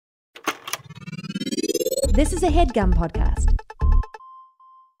This is a HeadGum podcast.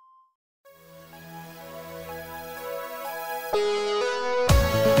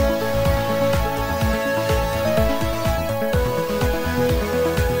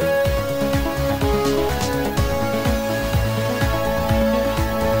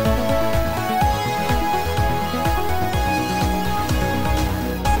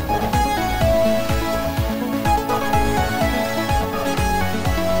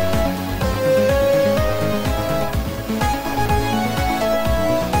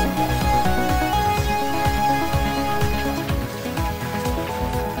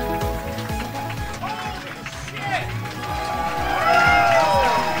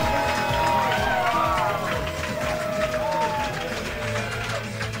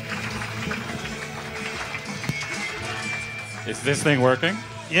 Is this thing working?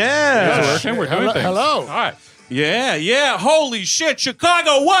 Yeah. It's working. We're doing things. Hello. All right. Yeah. Holy shit,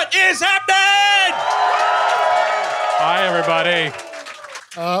 Chicago, what is happening? Hi,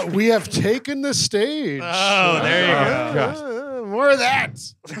 everybody. We have taken the stage. Oh, there you go. More of that.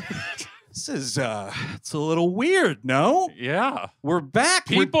 This is, it's a little weird, no? Yeah. We're back.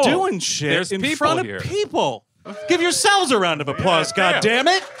 People. We're doing shit There's in people front of here. people. Give yourselves a round of applause, Yeah.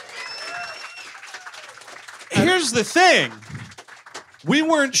 goddammit. Here's the thing. We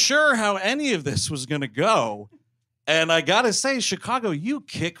weren't sure how any of this was going to go. And I got to say, Chicago, you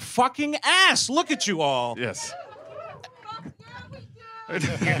kick fucking ass. Look at you all. Yes.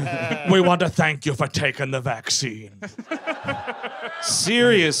 We want to thank you for taking the vaccine.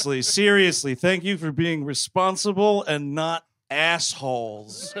 Seriously, thank you for being responsible and not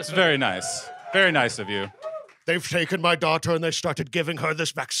assholes. It's very nice. Very nice of you. They've taken my daughter and they started giving her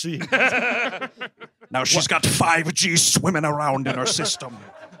this vaccine. Now she's got 5G swimming around in her system.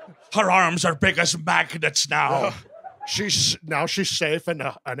 Her arms are big as magnets now. She's safe in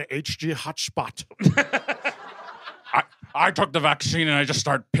an HG hotspot. I took the vaccine and I just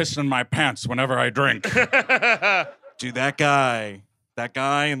start pissing my pants whenever I drink. Dude, that guy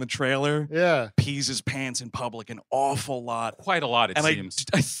in the trailer Yeah. pees his pants in public an awful lot. Quite a lot, it And seems.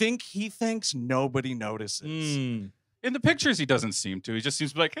 I think he thinks nobody notices. In the pictures, he doesn't seem to. He just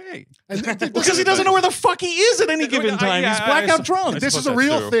seems like, hey. Because he doesn't know where the fuck he is at any given time. He's blackout drunk. This is a suppose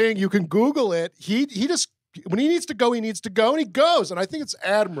real that's true. thing. You can Google it. He just, when he needs to go, and he goes. And I think it's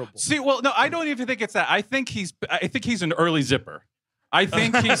admirable. See, well, no, I don't even think it's that. I think he's an early zipper. I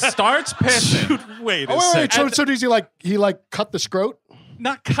think he starts pissing. Wait a Oh, wait. second. So does he cut the scrot?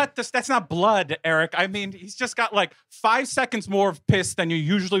 Not cut this. That's not blood, Eric. I mean, he's just got like 5 seconds more of piss than you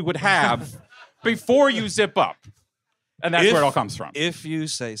usually would have before you zip up. And that's where it all comes from. If you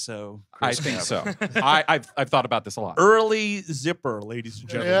say so. I think so. I've thought about this a lot. Early zipper, ladies and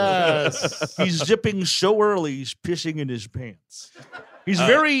gentlemen. Yes. He's zipping so early, he's pissing in his pants. He's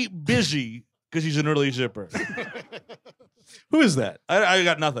very busy because he's an early zipper. Who is that? I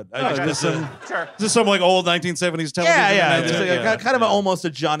got nothing. Is this some like old 1970s television? Yeah. It's like kind of almost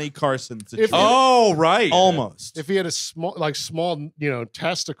a Johnny Carson situation. Oh, right. Almost. If he had a small,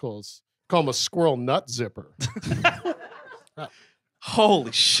 testicles, call him a squirrel nut zipper.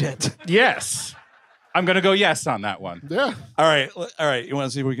 Holy shit. Yes. I'm going to go yes on that one. Yeah. All right. You want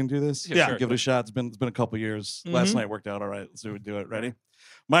to see if we can do this? Yeah, sure. Give it a shot. It's been a couple years. Last night worked out all right. Let's do it. Ready?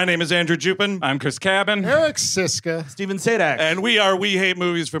 My name is Andrew Jupin. I'm Chris Cabin. Eric Siska. Steven Sadak. And we are We Hate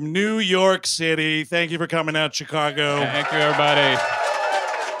Movies from New York City. Thank you for coming out, Chicago. Thank you, everybody.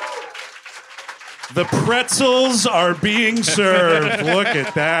 The pretzels are being served. Look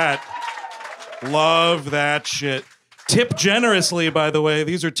at that. Love that shit. Tip generously, by the way.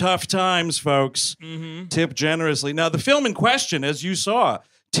 These are tough times, folks. Tip generously. Now, the film in question, as you saw,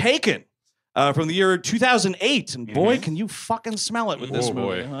 Taken, from the year 2008. And boy, can you fucking smell it with this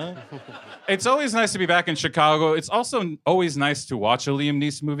movie. boy. Huh? It's always nice to be back in Chicago. It's also always nice to watch a Liam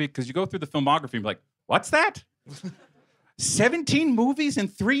Neeson movie because you go through the filmography and be like, what's that? 17 movies in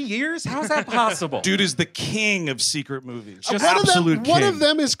 3 years? How's that possible? Dude is the king of secret movies. Just One absolute king. one of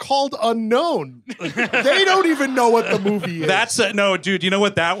them is called Unknown. They don't even know what the movie is. No, dude. You know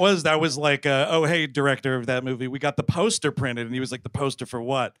what that was? That was like, oh, hey, director of that movie, we got the poster printed, and he was like, the poster for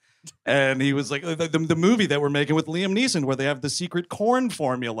what? And he was like, the movie that we're making with Liam Neeson, where they have the secret corn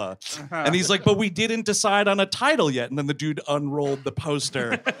formula. And he's like, but we didn't decide on a title yet. And then the dude unrolled the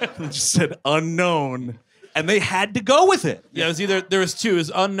poster and just said Unknown. And they had to go with it. Yeah, it was either there was two, it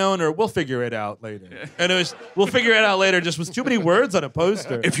was unknown or we'll figure it out later. And it was we'll figure it out later just was too many words on a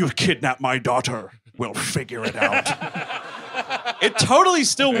poster. If you kidnap my daughter, we'll figure it out. It totally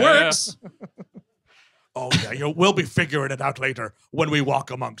still works. Oh yeah, we'll be figuring it out later when we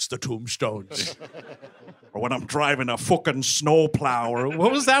walk amongst the tombstones. Or when I'm driving a fucking snowplow. Or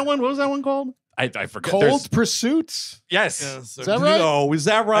what was that one? What was that one called? I forget. Cold Pursuit. Yes. Is that right? No, is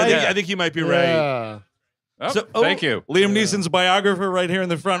that right? I think you might be right. Yeah. Oh, thank you. Liam Neeson's biographer right here in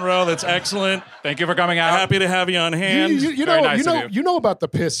the front row. That's excellent. Thank you for coming out. Happy to have you on hand. You Very know, nice of you. you know about the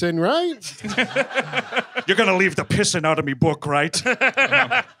pissing, right? You're gonna leave the pissing out of me book, right?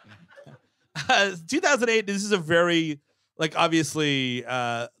 2008. This is a very obviously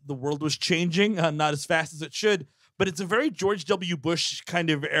the world was changing, not as fast as it should. But it's a very George W. Bush kind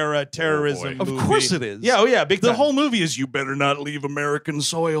of era terrorism Of movie. course it is. Yeah, oh yeah, big The time. whole movie is you better not leave American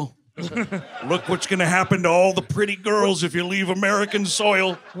soil. Look what's gonna happen to all the pretty girls if you leave American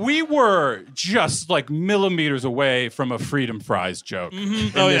soil. We were just like millimeters away from a Freedom Fries joke. Oh, in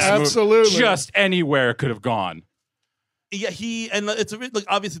this yeah. movie. Absolutely. Just anywhere could have gone. Yeah, and it's a bit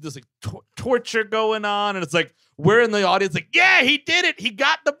obviously there's torture going on, and it's we're in the audience yeah, he did it. He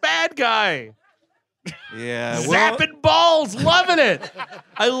got the bad guy. Yeah, Zapping balls, loving it.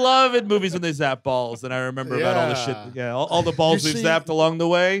 I love in movies when they zap balls, and I remember about all the shit. Yeah, all the balls You we've see- zapped along the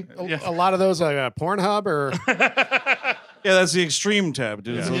way. A lot of those are Pornhub or yeah, that's the extreme tab,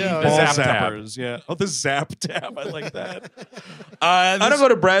 dude. Yeah. It's the Yeah. ball The zap tab. zappers. Yeah. Oh, the zap tab. I like that. I don't go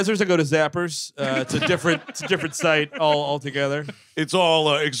to Brazzers. I go to Zappers. It's a different site altogether. It's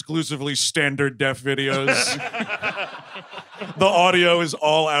all exclusively standard def videos. The audio is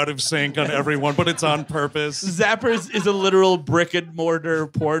all out of sync on everyone, but it's on purpose. Zappers is a literal brick and mortar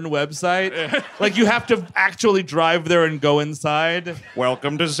porn website. You have to actually drive there and go inside.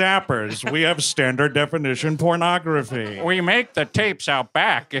 Welcome to Zappers. We have standard definition pornography. We make the tapes out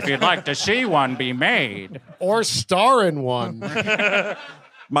back if you'd like to see one be made. or star in one.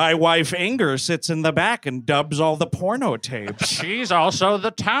 My wife Inger sits in the back and dubs all the porno tapes. She's also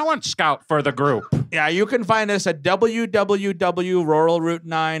the talent scout for the group. Yeah, you can find us at www. Rural Route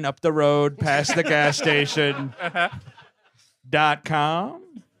 9 up the road past the gas station .com.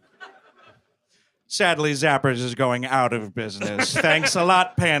 Sadly, Zappers is going out of business. Thanks a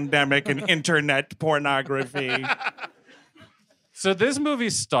lot, pandemic and internet pornography. So this movie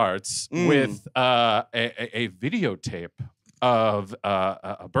starts with a videotape of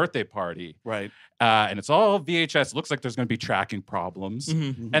a birthday party. Right. And it's all VHS. Looks like there's going to be tracking problems.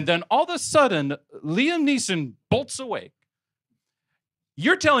 And then all of a sudden, Liam Neeson bolts awake.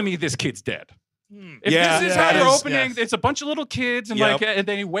 You're telling me this kid's dead. If this is how you're opening, it's a bunch of little kids, and and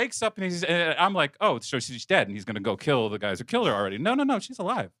then he wakes up and I'm like, oh, so she's dead, and he's going to go kill the guys who killed her already. No, she's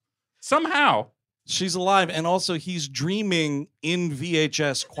alive. Somehow. She's alive, and also he's dreaming in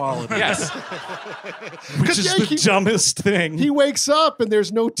VHS quality. Yes. Which is the dumbest thing. He wakes up and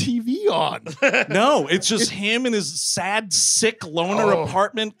there's no TV on. No, it's just him in his sad, sick loner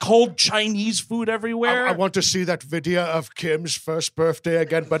apartment, cold Chinese food everywhere. I want to see that video of Kim's first birthday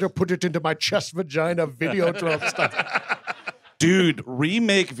again. Better put it into my chest vagina Videodrome stuff. Dude,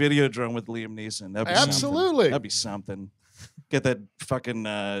 remake Videodrome with Liam Neeson. That'd be Absolutely. something. That'd be something. Get that fucking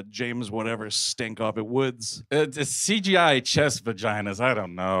James whatever stink off at Woods. It's CGI chest vaginas. I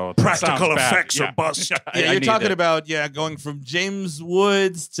don't know. Practical effects are bust. Yeah, you're talking about going from James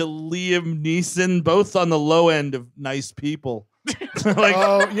Woods to Liam Neeson, both on the low end of nice people.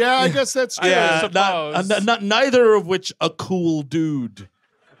 Yeah, I guess that's true. Neither of which a cool dude.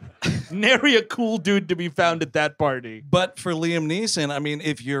 Nary a cool dude to be found at that party. But for Liam Neeson, I mean,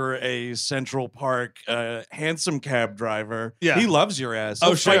 if you're a Central Park handsome cab driver, he loves your ass.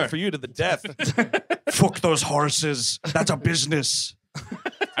 He'll fight for you to the death. Fuck those horses. That's a business.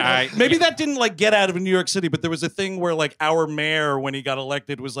 Maybe that didn't get out of New York City, but there was a thing where our mayor, when he got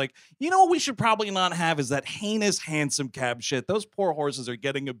elected, was like, you know what we should probably not have is that heinous handsome cab shit. Those poor horses are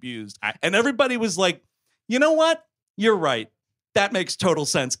getting abused. And everybody was like, you know what? You're right. That makes total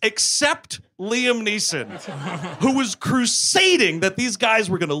sense. Except Liam Neeson, who was crusading that these guys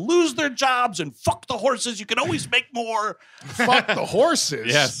were going to lose their jobs and fuck the horses. You can always make more. Fuck the horses.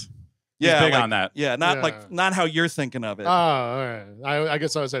 Yes. Yeah, big on that. Yeah, not how you're thinking of it. Oh, all right. I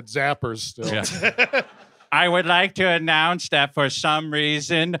guess I was at Zappers still. Yeah. I would like to announce that for some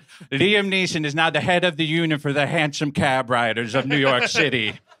reason, Liam Neeson is now the head of the union for the handsome cab riders of New York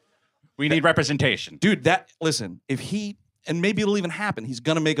City. We need representation. Dude, if he, and maybe it'll even happen, he's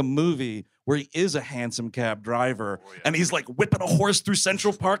going to make a movie where he is a handsome cab driver, and he's whipping a horse through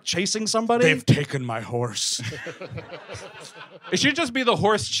Central Park chasing somebody. They've taken my horse. It should just be the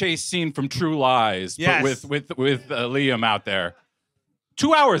horse chase scene from True Lies, but with Liam out there.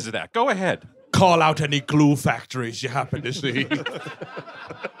 2 hours of that. Go ahead. Call out any glue factories you happen to see.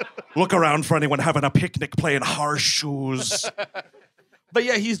 Look around for anyone having a picnic playing horseshoes. But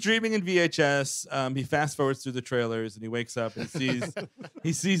yeah, he's dreaming in VHS. He fast forwards through the trailers and he wakes up and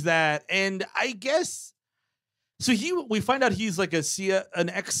he sees that. And I guess So we find out he's like an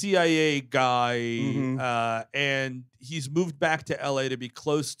ex-CIA guy, and he's moved back to LA to be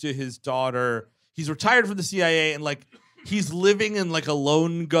close to his daughter. He's retired from the CIA and like he's living in like a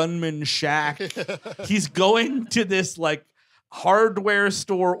lone gunman shack. He's going to this like hardware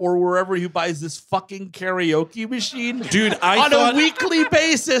store or wherever he buys this fucking karaoke machine, dude. On a weekly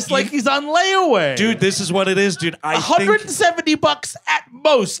basis, like he's on layaway. Dude, this is what it is, dude. $170 at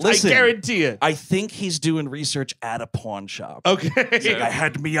most. Listen, I guarantee it. I think he's doing research at a pawn shop. Okay, like, I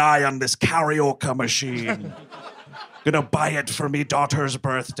had me eye on this karaoke machine. Gonna buy it for me daughter's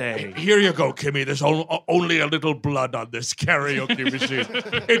birthday. Here you go, Kimmy. There's only a little blood on this karaoke machine.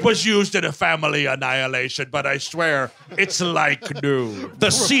 It was used in a family annihilation, but I swear it's like new. The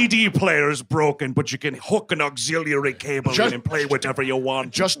CD player's broken, but you can hook an auxiliary cable in and play whatever you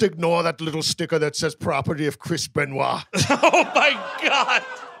want. Just ignore that little sticker that says property of Chris Benoit. Oh my God.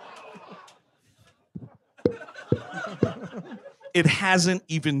 It hasn't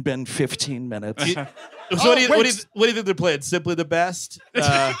even been 15 minutes. So what do you think they're playing? Simply the best? He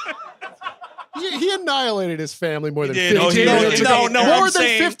annihilated his family more than did. 15 minutes ago. No, more I'm than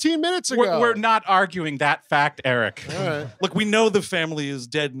saying 15 minutes ago. We're not arguing that fact, Eric. All right. Look, we know the family is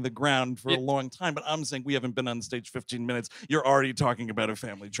dead in the ground for a long time, but I'm saying we haven't been on stage 15 minutes. You're already talking about a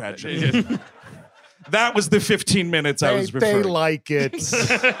family tragedy. That was the 15 minutes I was referring. They like it.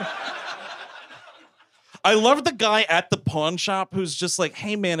 I love the guy at the pawn shop who's just like,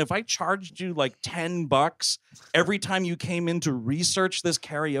 hey, man, if I charged you like $10 every time you came in to research this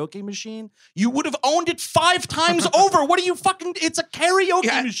karaoke machine, you would have owned it 5 times over. What are you fucking... It's a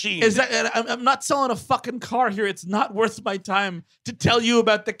karaoke machine. I'm not selling a fucking car here. It's not worth my time to tell you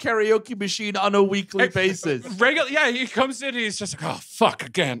about the karaoke machine on a weekly basis. He comes in and he's just like, oh, fuck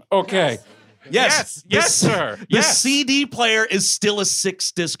again. Okay. Yes, sir. The CD player is still a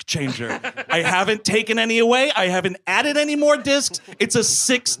 6-disc changer. I haven't taken any away. I haven't added any more discs. It's a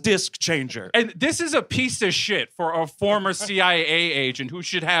 6-disc changer. And this is a piece of shit for a former CIA agent who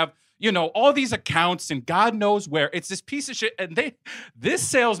should have, all these accounts and God knows where. It's this piece of shit. And this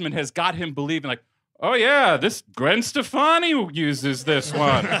salesman has got him believing like, oh, yeah, this Gwen Stefani uses this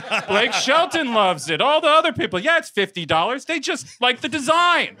one. Blake Shelton loves it. All the other people, yeah, it's $50. They just like the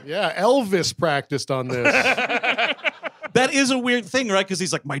design. Yeah, Elvis practiced on this. That is a weird thing, right? Because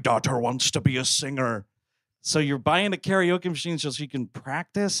he's like, my daughter wants to be a singer. So you're buying a karaoke machine so she can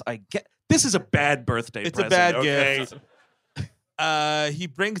practice? This is a bad birthday present. It's a bad gift. He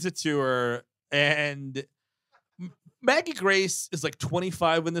brings it to her, and... Maggie Grace is like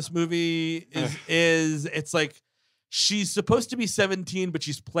 25 when this movie is it's like she's supposed to be 17, but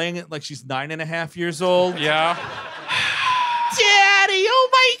she's playing it like she's 9.5 years old. Yeah. Daddy, oh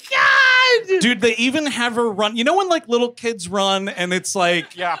my God. Dude, they even have her run. You know when like little kids run and it's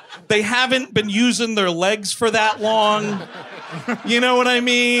like they haven't been using their legs for that long? You know what I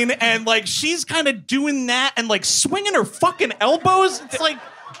mean? And like she's kind of doing that and like swinging her fucking elbows. It's like,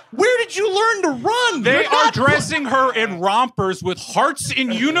 where did you learn to run? They are dressing her in rompers with hearts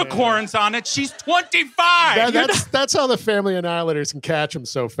and unicorns on it. She's 25. That's how the family annihilators can catch him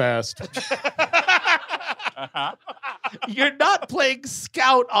so fast. You're not playing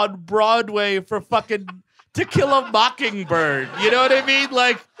Scout on Broadway for fucking To Kill a Mockingbird. You know what I mean?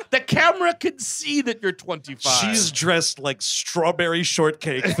 Like, the camera can see that you're 25. She's dressed like strawberry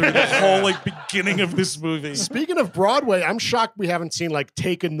shortcake through the whole like beginning of this movie. Speaking of Broadway, I'm shocked we haven't seen like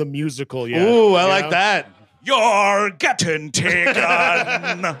Taken the musical yet. Ooh, I like that. You're getting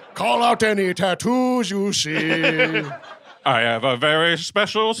taken. Call out any tattoos you see. I have a very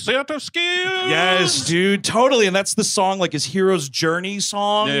special set of skills. Yes, dude, totally. And that's the song, like his hero's journey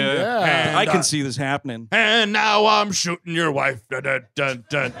song. Yeah. I can see this happening. And now I'm shooting your wife. Dun, dun, dun,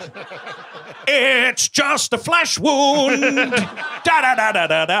 dun. It's just a flesh wound. Da da da da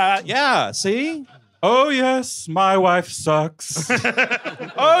da da. Yeah, see? Oh, yes, my wife sucks.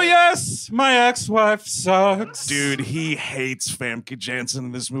 Oh, yes, my ex-wife sucks. Dude, he hates Famke Janssen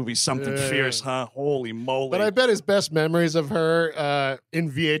in this movie. Something fierce, huh? Holy moly. But I bet his best memories of her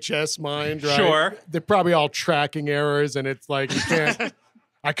in VHS mind, right? Sure. They're probably all tracking errors, and it's like,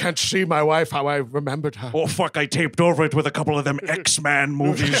 I can't see my wife how I remembered her. Oh, fuck, I taped over it with a couple of them X-Man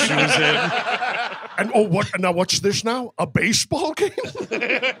movies she was in. And now what's this now? A baseball game?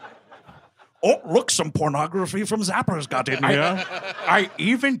 Oh, look, some pornography from Zappers got in here. I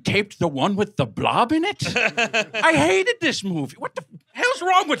even taped the one with the blob in it. I hated this movie. What the hell's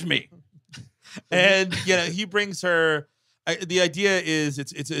wrong with me? And he brings her. The idea is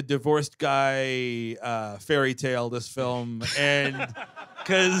it's a divorced guy fairy tale. This film, and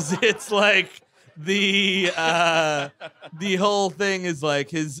because it's like the whole thing is like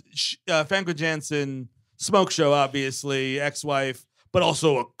his Famke Janssen smoke show, obviously, ex-wife, but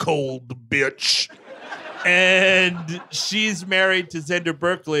also a cold bitch. And she's married to Xander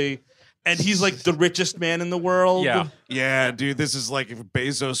Berkeley, and he's like the richest man in the world. Yeah. Yeah, dude, this is like if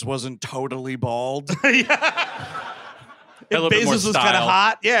Bezos wasn't totally bald. If little bit more Bezos was kind of style.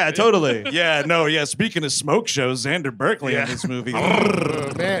 hot. Yeah, totally. Yeah. Speaking of smoke shows, Xander Berkeley in this movie.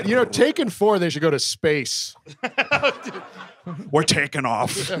 Oh, man, Taken 4, they should go to space. We're taking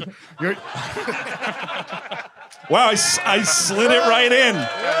off. You're- Wow, I slid it right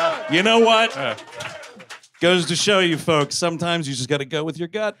in. You know what? Goes to show you, folks, sometimes you just got to go with your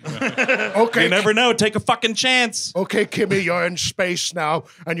gut. okay, You never know. Take a fucking chance. okay, Kimmy, you're in space now,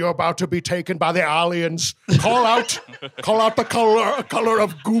 and you're about to be taken by the aliens. Call out the color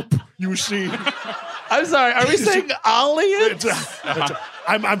of goop you see. I'm sorry, are we saying aliens?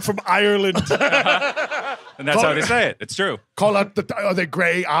 I'm from Ireland. And that's how they say it. It's true. Call out are they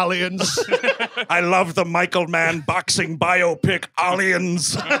gray aliens? I love the Michael Mann boxing biopic,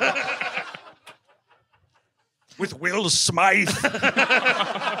 Aliens. With Will Smythe.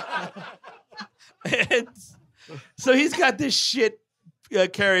 And so he's got this shit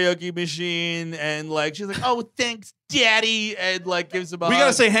karaoke machine, and like she's like, "Oh, thanks, Daddy," and like gives him a We hug.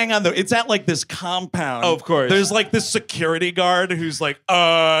 gotta say, hang on though. It's at like this compound. Oh, of course. There's like this security guard who's like,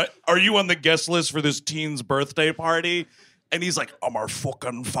 are you on the guest list for this teen's birthday party? And he's like, I'm her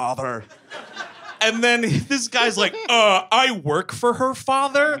fucking father. And then this guy's like, I work for her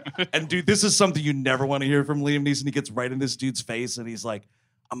father. And dude, this is something you never want to hear from Liam Neeson. He gets right in this dude's face and he's like,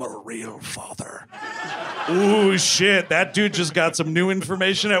 I'm a real father. Ooh, shit. That dude just got some new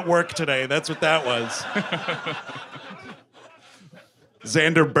information at work today. That's what that was.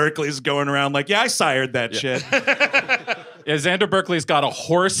 Xander Berkeley's going around like, yeah, I sired that shit. Yeah, Xander Berkeley's got a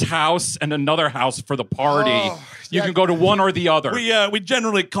horse house and another house for the party. You yeah. can go to one or the other. We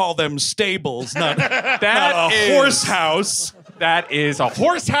generally call them stables, not That a is- horse house. That is a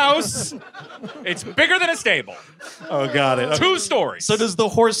horse house. It's bigger than a stable. Oh, got it. 2 stories. So does the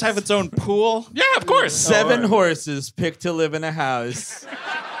horse have its own pool? Yeah, of course. 7 horses picked to live in a house.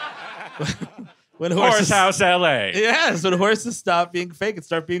 When Horse House LA. Yes, when horses stop being fake and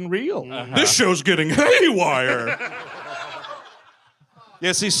start being real. This show's getting haywire.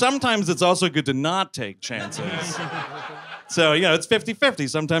 Yeah, see, sometimes it's also good to not take chances. So, it's 50-50.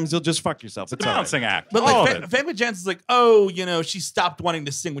 Sometimes you'll just fuck yourself. It's all right. Balancing act. But All like of it. Famke Janssen's like, oh, she stopped wanting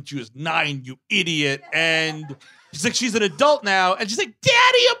to sing when she was 9, you idiot. And she's like, she's an adult now, and she's like,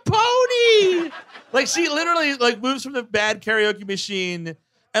 Daddy, a pony. Like she literally like moves from the bad karaoke machine.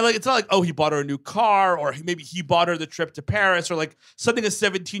 And like it's not like, oh, he bought her a new car, or maybe he bought her the trip to Paris, or like something a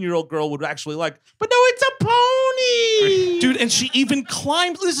 17-year-old girl would actually like. But no, it's a pony. Dude, and she even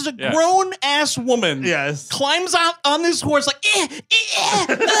climbs. This is a grown-ass woman. Yes. Climbs out on this horse like,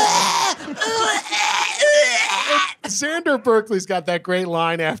 Xander Berkeley's got that great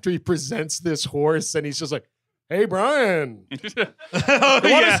line after he presents this horse, and he's just like, hey, Brian, You want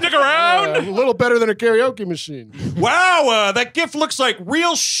to stick around? a little better than a karaoke machine. wow, that gift looks like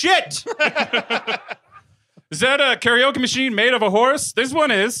real shit. Is that a karaoke machine made of a horse? This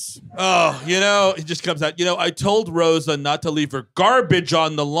one is. Oh, it just comes out. I told Rosa not to leave her garbage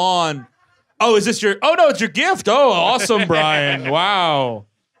on the lawn. Oh, is this your? Oh no, it's your gift. Oh, awesome, Brian. Wow.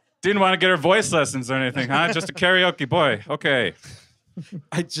 Didn't want to get her voice lessons or anything, huh? Just a karaoke boy. Okay.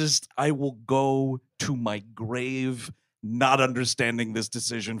 I will go to my grave not understanding this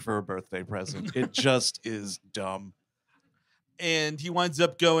decision for a birthday present. It just is dumb. And he winds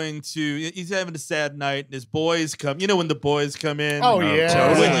up he's having a sad night, and his boys come. When the boys come in. Oh,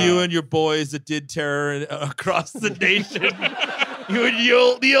 yeah. When you and your boys that did terror across the nation. You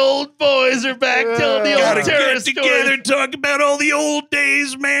and the old boys are back telling the old terror stories. talk about all the old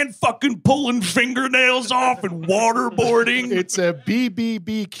days, man. Fucking pulling fingernails off and waterboarding. It's a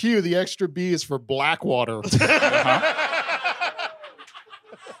BBBQ. The extra B is for Blackwater.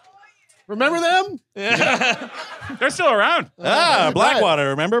 Remember them? They're still around. Blackwater,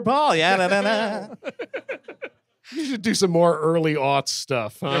 remember, Paul? Yeah, You should do some more early aughts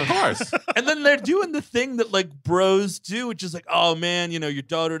stuff, huh? Of course. And then they're doing the thing that like bros do, which is like, oh man, your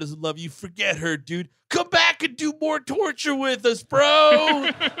daughter doesn't love you. Forget her, dude. Come back and do more torture with us, bro.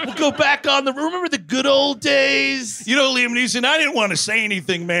 We'll go back on remember the good old days. Liam Neeson, I didn't want to say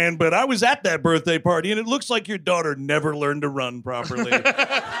anything, man, but I was at that birthday party, and it looks like your daughter never learned to run properly.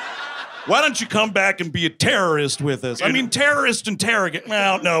 Why don't you come back and be a terrorist with us? I mean, terrorist and terrorist.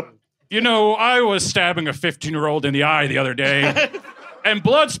 Well, no. I was stabbing a 15-year-old in the eye the other day, and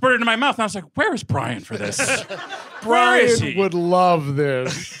blood spurted into my mouth. And I was like, where is Brian for this? Where is he? Brian would love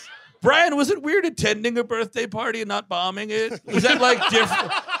this. Brian, was it weird attending a birthday party and not bombing it? Was that like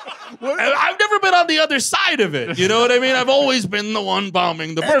different? I've never been on the other side of it. You know what I mean? I've always been the one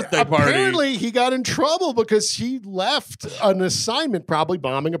bombing the birthday party. Apparently, he got in trouble because he left an assignment, probably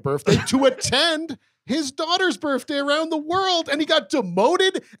bombing a birthday, to attend his daughter's birthday around the world, and he got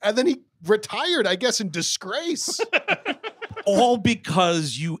demoted, and then he retired, I guess, in disgrace. All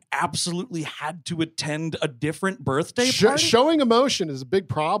because you absolutely had to attend a different birthday party? Showing emotion is a big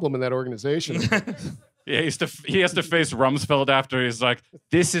problem in that organization. Yeah, he has to face Rumsfeld after he's like,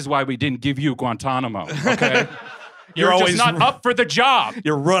 this is why we didn't give you Guantanamo, okay? You're always just not up for the job.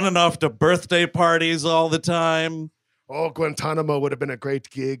 You're running off to birthday parties all the time. Oh, Guantanamo would have been a great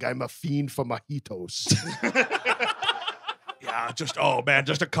gig. I'm a fiend for mojitos. Yeah,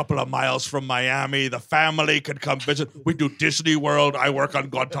 just a couple of miles from Miami. The family could come visit. We do Disney World. I work on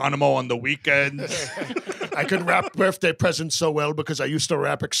Guantanamo on the weekends. I can wrap birthday presents so well because I used to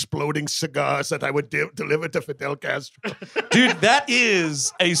wrap exploding cigars that I would deliver to Fidel Castro. Dude, that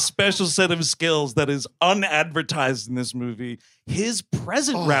is a special set of skills that is unadvertised in this movie. His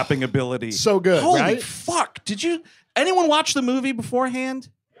present wrapping ability. So good, Holy right? fuck. Anyone watch the movie beforehand?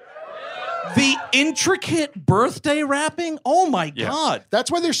 The intricate birthday wrapping? Oh my God.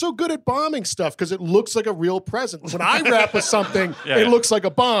 That's why they're so good at bombing stuff, because it looks like a real present. When I wrap with something, it looks like a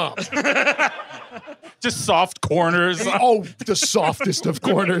bomb. Just soft corners. Oh, the softest of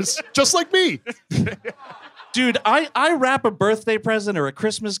corners. Just like me. Dude, I wrap a birthday present or a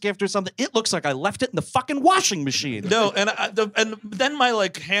Christmas gift or something. It looks like I left it in the fucking washing machine. No, and then my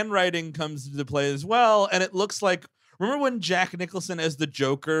handwriting comes into play as well, and it looks like, remember when Jack Nicholson as the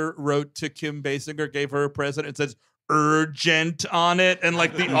Joker wrote to Kim Basinger, gave her a present, it says urgent on it, and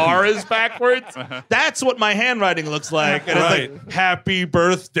the R is backwards? That's what my handwriting looks like. And it's like, happy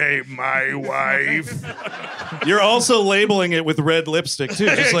birthday, my wife. You're also labeling it with red lipstick, too,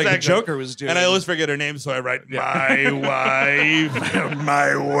 just like the Joker was doing. And I always forget her name, so I write, my wife.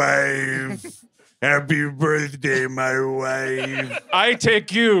 My wife. Happy birthday, my wife. I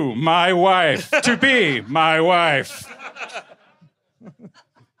take you, my wife, to be my wife.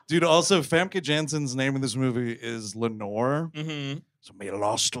 Dude, also, Famke Janssen's name in this movie is Lenore. Mm-hmm. So me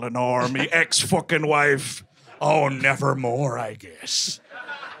lost Lenore, me ex-fucking wife. Oh, nevermore, I guess.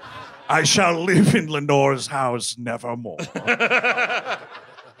 I shall live in Lenore's house nevermore.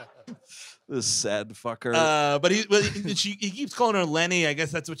 This sad fucker. But he keeps calling her Lenny. I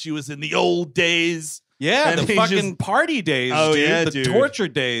guess that's what she was in the old days. Yeah, And the he's fucking party days, Oh, dude. yeah, the dude. torture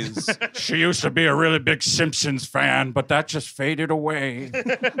days. She used to be a really big Simpsons fan, but that just faded away.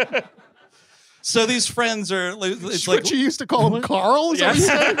 So these friends are... It's It's like, what you used to call him, Carl? Is that what you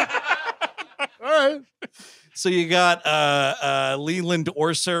said? All right. so you got Leland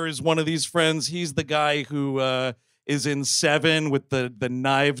Orser is one of these friends. He's the guy who is in Seven with the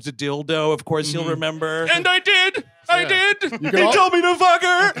knived dildo. Of course, you'll remember. And I did. I did. You He told me to fuck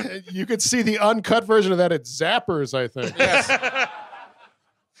her. You could see the uncut version of that at Zappers, I think.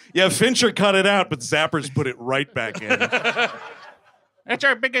 Yeah, Fincher cut it out, but Zappers put it right back in. That's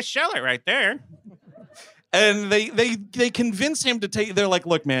our biggest seller right there. And they convince him to take. They're like,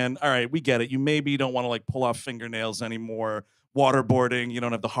 look, man, all right, we get it. You maybe don't want to pull off fingernails anymore. Waterboarding, you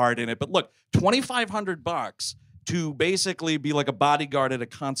don't have the heart in it. But look, $2,500 to basically be like a bodyguard at a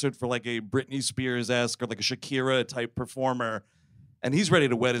concert for a Britney Spears-esque or a Shakira type performer, and he's ready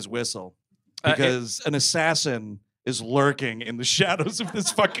to wet his whistle because an assassin is lurking in the shadows of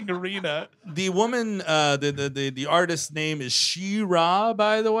this fucking arena. The woman, the artist's name is She-Ra,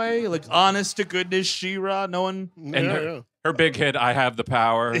 by the way. Honest to goodness, She-Ra. No one. And her big hit, I Have the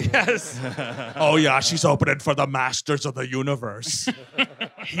Power. Yes. Oh yeah, she's opening for the Masters of the Universe.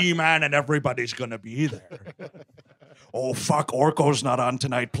 He-Man and everybody's gonna be there. Oh, fuck, Orko's not on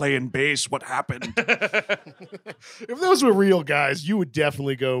tonight playing bass. What happened? If those were real guys, you would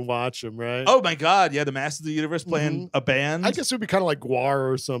definitely go watch them, right? Oh my God, yeah, the Masters of the Universe playing a band. I guess it would be kind of like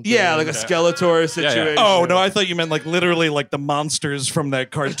Guar or something. Yeah, like a Skeletor situation. Oh, no, I thought you meant literally the monsters from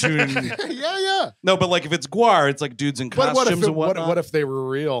that cartoon. yeah. No, but if it's Guar, it's dudes in But costumes and whatnot. what if they were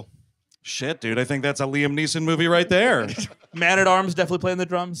real? Shit, dude, I think that's a Liam Neeson movie right there. Man at Arms definitely playing the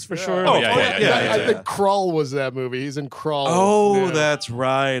drums for sure. Oh, yeah. I think Krull was that movie. He's in Krull. Oh, Yeah. that's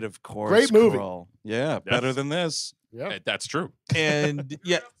right, of course. Great movie. Krull. Yeah, better than this. Yeah. That's true. And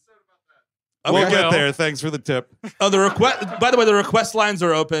yeah. We'll Okay. get there. Thanks for the tip. Oh, the request. By the way, the request lines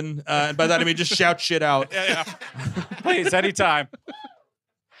are open, and by that I mean just shout shit out. Yeah. Please, anytime.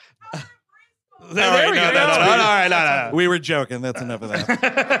 There we go. go. All right, no. We were joking. That's enough of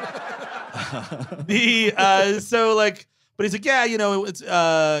that. But he's like, yeah, it's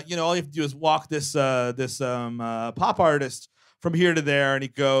all you have to do is walk this pop artist from here to there, and he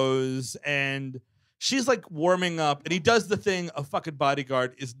goes and she's like warming up, and he does the thing a fucking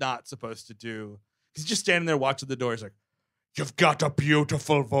bodyguard is not supposed to do. He's just standing there watching the door. He's like, "You've got a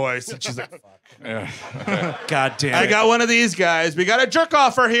beautiful voice," and she's like, "Fuck, God damn it. I got one of these guys. We got a jerk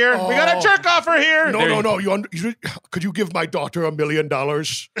offer here. We got a jerk offer here." No. Could you give my daughter $1 million?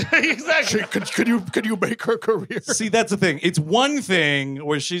 Exactly. Could you make her career? See, that's the thing. It's one thing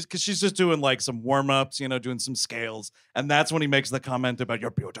where she's just doing like some warm-ups, doing some scales. And that's when he makes the comment about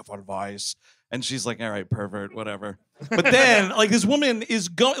your beautiful voice. And she's like, all right, pervert, whatever. But then, like, this woman is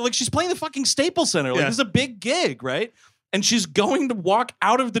going, like, she's playing the fucking Staples Center. Like, this is a big gig, right? And she's going to walk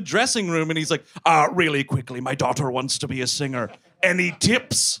out of the dressing room, and he's like, really quickly, my daughter wants to be a singer. Any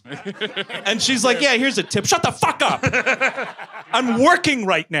tips? And she's like, yeah, here's a tip. Shut the fuck up. I'm working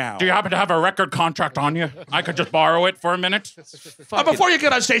right now. Do you happen to have a record contract on you? I could just borrow it for a minute. Before you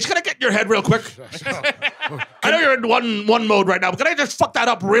get on stage, can I get in your head real quick? I know you're in one mode right now, but can I just fuck that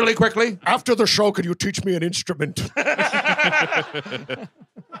up really quickly? After the show, could you teach me an instrument?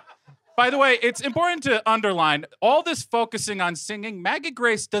 By the way, it's important to underline all this focusing on singing. Maggie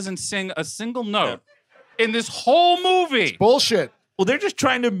Grace doesn't sing a single note in this whole movie. Bullshit. Well, they're just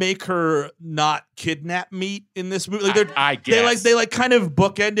trying to make her not kidnap meat in this movie. Like I guess. They kind of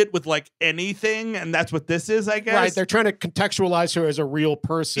bookend it with like anything, and that's what this is, I guess. Right, they're trying to contextualize her as a real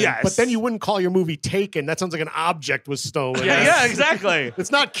person. Yes. But then you wouldn't call your movie Taken. That sounds like an object was stolen. Yeah, exactly.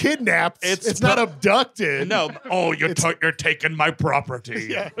 It's not kidnapped. It's not abducted. No. Oh, you're taking my property.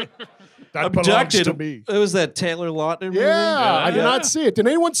 Yeah. That belongs to me. It was that Taylor Lautner movie? Yeah, I did not see it. Did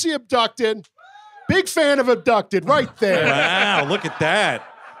anyone see Abducted? Big fan of Abducted, right there. Wow, look at that.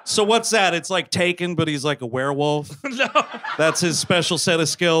 So what's that? It's like Taken, but he's like a werewolf. No. That's his special set of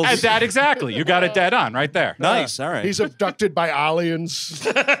skills. And that exactly. You got it dead on right there. Nice. All right. He's abducted by aliens.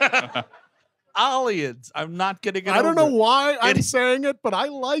 Aliens. I'm not getting it. I don't know over. why I'm saying it, but I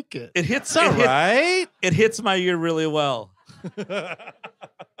like it. It hits. All right. It hits my ear really well.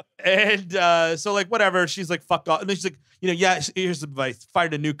 And so, like, whatever. She's like, fuck off. And then she's like, yeah, here's advice.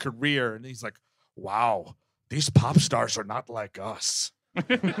 Find a new career. And he's like, wow, these pop stars are not like us.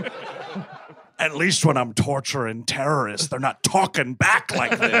 At least when I'm torturing terrorists, they're not talking back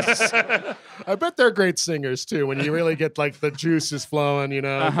like this. I bet they're great singers, too, when you really get, like, the juices flowing,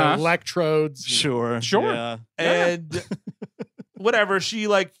 the electrodes. Sure. Yeah. And whatever. She,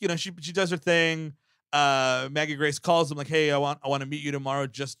 like, she does her thing. Maggie Grace calls him like, hey, I want to meet you tomorrow,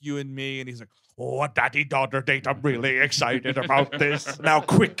 just you and me. And he's like, oh, a daddy-daughter date. I'm really excited about this. Now,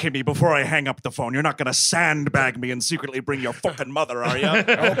 quick, Kimmy, before I hang up the phone, you're not going to sandbag me and secretly bring your fucking mother, are you?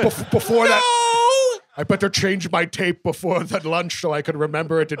 Before that, I better change my tape before that lunch so I can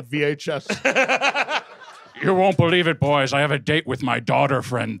remember it in VHS. You won't believe it, boys. I have a date with my daughter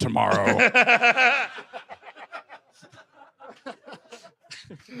friend tomorrow.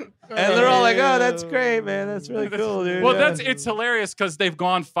 And they're all like, oh, that's great, man. That's really cool, dude. Well, Yeah. it's hilarious because they've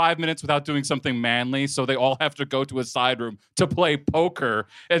gone 5 minutes without doing something manly, so they all have to go to a side room to play poker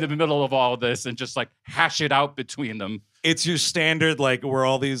in the middle of all of this and just like hash it out between them. It's your standard, like, where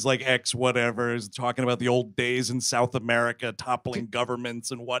all these, like, ex-whatevers talking about the old days in South America, toppling governments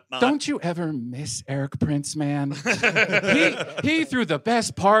and whatnot. Don't you ever miss Eric Prince, man? he threw the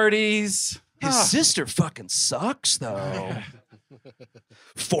best parties. His sister fucking sucks, though.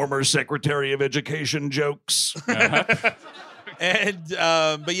 Former Secretary of Education jokes. And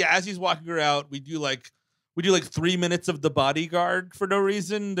but yeah, as he's walking her out, we do like 3 minutes of the bodyguard for no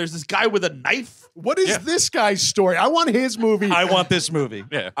reason. There's this guy with a knife. What is this guy's story? I want his movie. I want this movie.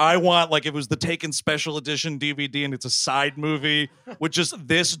 Yeah. I want, like, it was the Taken Special Edition DVD and it's a side movie with just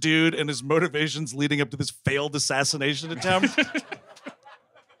this dude and his motivations leading up to this failed assassination attempt.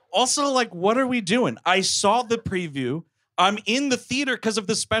 Also, like, what are we doing? I saw the preview. I'm in the theater because of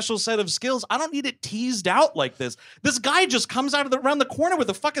the special set of skills. I don't need it teased out like this. This guy just comes out of around the corner with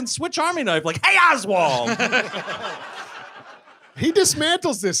a fucking Switch Army knife, like, hey, Oswald! He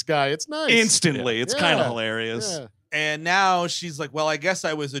dismantles this guy. It's nice. Instantly. It's kind of Yeah. hilarious. Yeah. And now she's like, well, I guess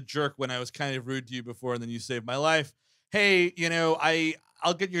I was a jerk when I was kind of rude to you before, and then you saved my life. Hey,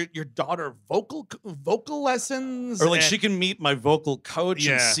 I'll get your daughter vocal lessons. Or, like, and- she can meet my vocal coach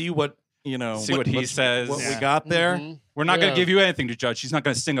and Yeah. see what, See what he says. What we Yeah. got there. Mhm. We're not going Yeah. to give you anything to judge. She's not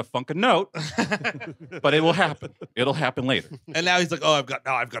going to sing a funkin' note, but it will happen. It'll happen later. And now he's like, oh,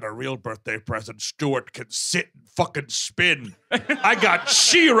 I've got a real birthday present. Stuart can sit and fucking spin. I got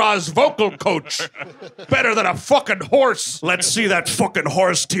She-Ra's vocal coach. Better than a fucking horse. Let's see that fucking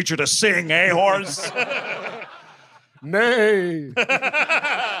horse teacher to sing, eh, horse? Nay.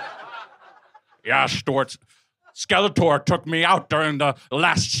 Yeah, Stuart. Skeletor took me out during the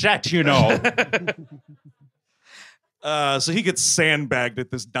last set, So he gets sandbagged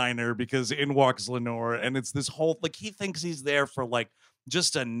at this diner because in walks Lenore, and it's this whole like he thinks he's there for like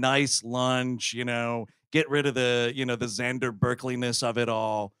just a nice lunch, get rid of the the Xander Berkeley-ness of it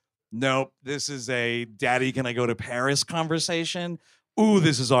all. Nope, this is a daddy, can I go to Paris conversation. Ooh,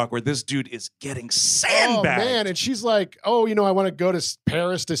 this is awkward. This dude is getting sandbagged. Oh, man. And she's like, oh, I want to go to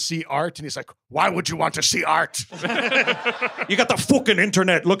Paris to see art. And he's like, why would you want to see art? You got the fucking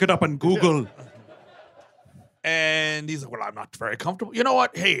internet. Look it up on Google. And he's like, well, I'm not very comfortable. You know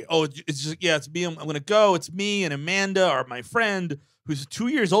what? Hey, it's me. I'm going to go. It's me and Amanda, or my friend, who's 2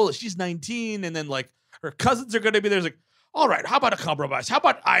 years old. She's 19. And then, like, her cousins are going to be there. It's like, all right, how about a compromise? How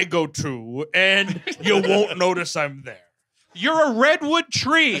about I go too, and you won't notice I'm there? You're a redwood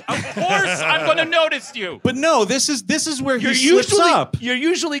tree. Of course I'm going to notice you. But no, this is where he slips up. You're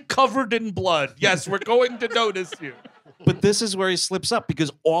usually covered in blood. Yes, we're going to notice you. But this is where he slips up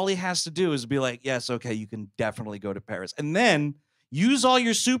because all he has to do is be like, yes, okay, you can definitely go to Paris. And then use all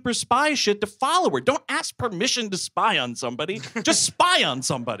your super spy shit to follow her. Don't ask permission to spy on somebody. Just spy on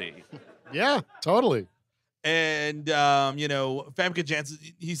somebody. Yeah, totally. And, Famke Janssen,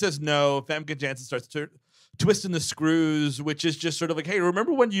 he says no. Famke Janssen starts twisting the screws, which is just sort of like, hey,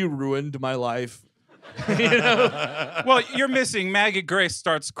 remember when you ruined my life? Well, you're missing. Maggie Grace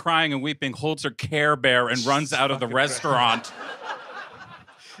starts crying and weeping, holds her Care Bear, and runs out of the restaurant.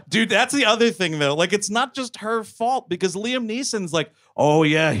 Dude, that's the other thing, though. Like, it's not just her fault because Liam Neeson's like, oh,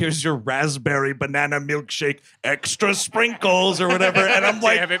 yeah, here's your raspberry banana milkshake, extra sprinkles or whatever. And I'm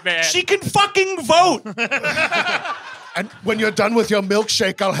like, Damn it, man. She can fucking vote. And when you're done with your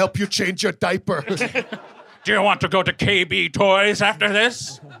milkshake, I'll help you change your diaper. Do you want to go to KB Toys after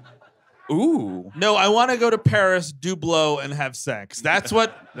this? Ooh. No, I want to go to Paris, do blow, and have sex. That's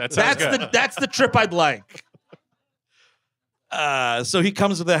the trip I'd like. So he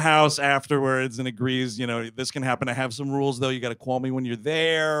comes to the house afterwards and agrees, this can happen. I have some rules, though. You got to call me when you're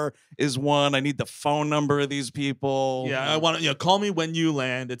there is one. I need the phone number of these people. Yeah, I want to, call me when you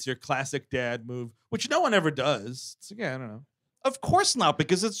land. It's your classic dad move, which no one ever does. So, yeah, I don't know. Of course not,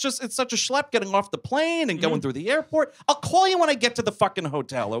 because it's such a schlep getting off the plane and going through the airport. I'll call you when I get to the fucking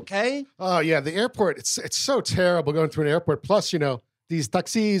hotel, okay? Oh, yeah, the airport, it's so terrible going through an airport. Plus, these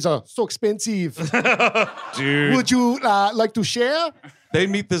taxis are so expensive. Dude. Would you like to share? They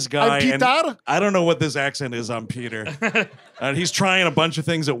meet this guy. I'm Peter. And I don't know what this accent is on Peter. He's trying a bunch of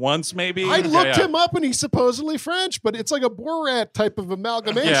things at once, maybe. I looked him up, and he's supposedly French, but it's like a Borat type of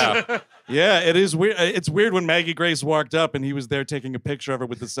amalgamation. Yeah, it is weird. It's weird when Maggie Grace walked up, and he was there taking a picture of her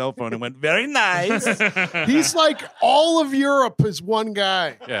with the cell phone and went, very nice. He's like all of Europe is one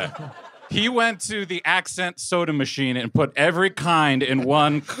guy. Yeah. He went to the accent soda machine and put every kind in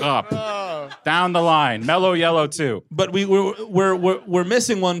one cup. Down the line. Mellow yellow, too. But we're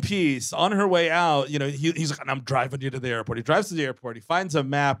missing one piece. On her way out, he's like, I'm driving you to the airport. He drives to the airport. He finds a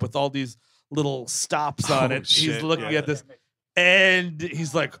map with all these little stops on it. Shit, he's looking at this. And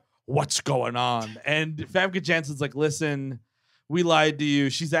he's like, what's going on? And Famke Janssen's like, listen, we lied to you.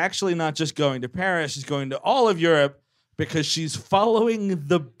 She's actually not just going to Paris. She's going to all of Europe. Because she's following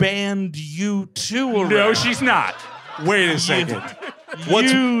the band U2 around. No, she's not. Wait a second.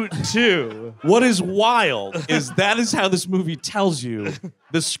 U2. What is wild is that is how this movie tells you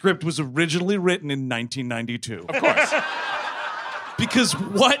the script was originally written in 1992. Of course. Because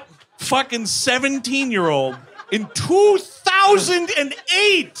what fucking 17-year-old in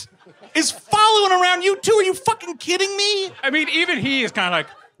 2008 is following around U2? Are you fucking kidding me? I mean, even he is kind of like,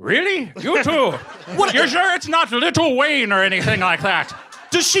 really? You too? What? You're sure it's not Little Wayne or anything like that?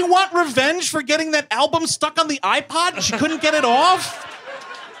 Does she want revenge for getting that album stuck on the iPod? She couldn't get it off?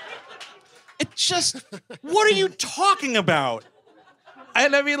 It just... What are you talking about?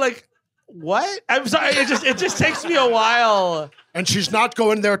 And I mean, like, what? I'm sorry. It just takes me a while. And she's not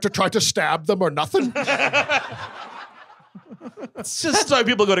going there to try to stab them or nothing? It's just, that's why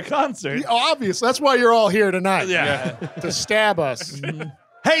people go to concerts. Obviously. That's why you're all here tonight. Yeah. To stab us.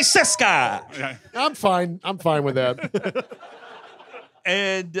 Hey, Siska! I'm fine with that.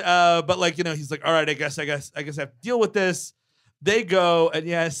 And but he's like, all right, I guess I have to deal with this. They go, and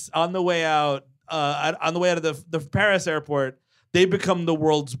yes, on the way out of the Paris airport, they become the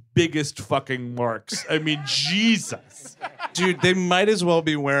world's biggest fucking marks. I mean, Jesus. Dude, they might as well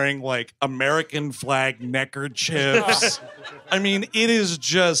be wearing like American flag neckerchiefs. I mean, it is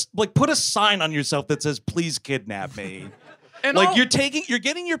just like put a sign on yourself that says, please kidnap me. And like you're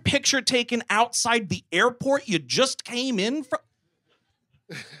getting your picture taken outside the airport you just came in from.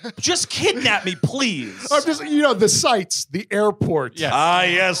 Just kidnap me, please. I'm just, the sights, the airport. Yes. Ah,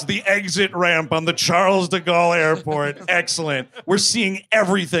 yes, the exit ramp on the Charles de Gaulle Airport. Excellent. We're seeing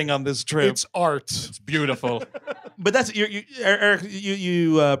everything on this trip. It's art. It's beautiful. But that's Eric.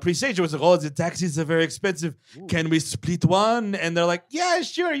 You presage it was like, oh, the taxis are very expensive. Can we split one? And they're like, yeah,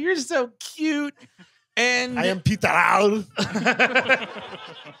 sure. You're so cute. And I am Peter Al.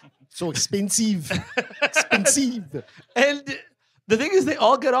 So expensive. Expensive. And the thing is, they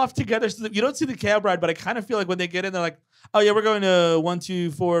all get off together. So that you don't see the cab ride, but I kind of feel like when they get in, they're like, oh, yeah, we're going to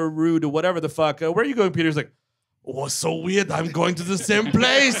 124 Rue to whatever the fuck. Where are you going, Peter's like, oh, so weird. I'm going to the same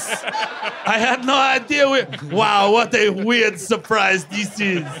place. I had no idea. Wow, what a weird surprise this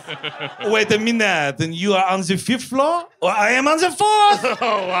is. Wait a minute. And you are on the 5th floor? Or I am on the 4th?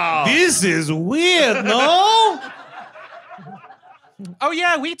 Oh, wow. This is weird, no? Oh,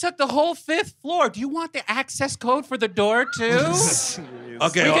 yeah, we took the whole 5th floor. Do you want the access code for the door, too?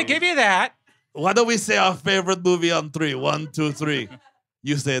 Okay. We could give you that. Why don't we say our favorite movie on 3? 1, 2, 3.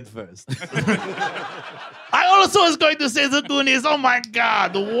 You say it first. I also was going to say The Goonies. Oh, my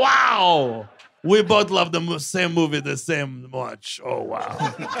God. Wow. We both love the same movie the same much. Oh,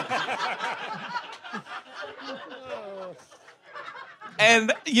 wow.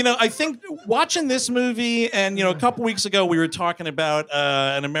 And, I think watching this movie, and, a couple weeks ago we were talking about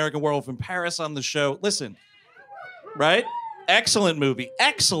An American Werewolf in Paris on the show. Listen, right? Excellent movie.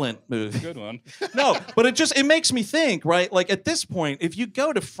 Good one. No, but it makes me think, right? Like at this point, if you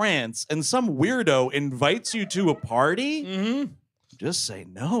go to France and some weirdo invites you to a party, just say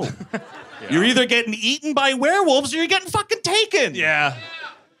no. You're either getting eaten by werewolves or you're getting fucking taken. Yeah.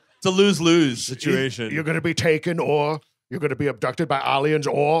 It's a lose-lose situation. You're going to be taken, or you're going to be abducted by aliens,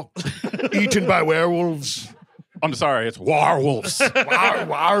 or eaten by werewolves. I'm sorry, it's werewolves.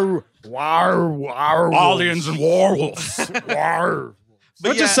 War. Aliens and werewolves. War.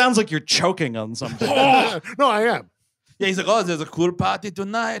 But it just sounds like you're choking on something. No, I am. Yeah, he's like, oh, there's a cool party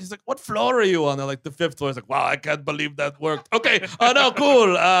tonight. He's like, what floor are you on? They're like, the 5th floor. He's like, wow, I can't believe that worked. Okay, oh, no,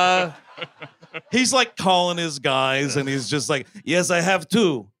 cool. He's like calling his guys, and he's just like, yes, I have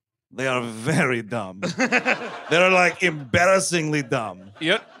 2. They are very dumb. They're like embarrassingly dumb.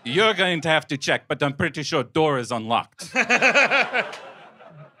 You're going to have to check, but I'm pretty sure door is unlocked.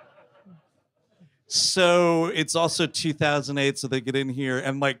 So it's also 2008, so they get in here,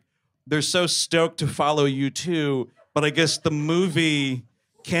 and like they're so stoked to follow you too, but I guess the movie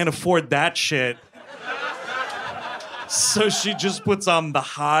can't afford that shit. So she just puts on the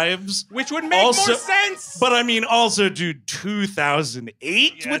Hives, Which would make more sense. But I mean, also, dude,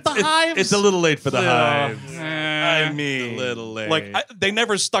 2008 with the Hives. It's a little late for the Hives. I mean, a little late. Like they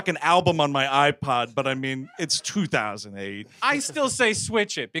never stuck an album on my iPod, but I mean, it's 2008. I still say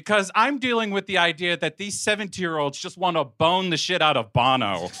switch it because I'm dealing with the idea that these 17-year-olds just want to bone the shit out of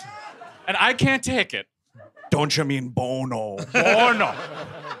Bono. And I can't take it. Don't you mean Bono? Bono.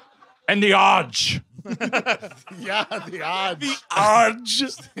 And the Odge. Yeah, the odds. Arge.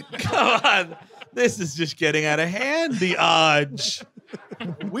 Come on. This is just getting out of hand, the Odge.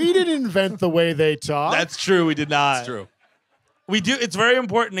 We didn't invent the way they talk. That's true, we did not. That's true. We do. It's very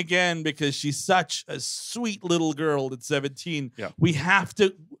important, again, because she's such a sweet little girl at 17. Yeah. We have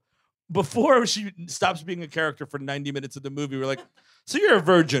to, before she stops being a character for 90 minutes of the movie, we're like, so you're a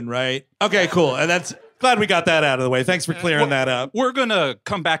virgin, right? Okay, cool. And that's... Glad we got that out of the way. Thanks for clearing that up. We're going to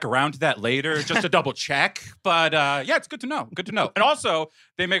come back around to that later just to double check. But yeah, it's good to know. Good to know. And also,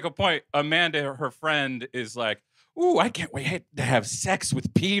 they make a point. Amanda, her friend, is like, ooh, I can't wait to have sex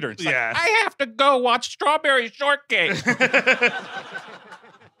with Peter. It's like, I have to go watch Strawberry Shortcake.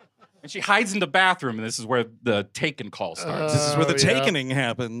 And she hides in the bathroom, and this is where the taken call starts. This is where the takening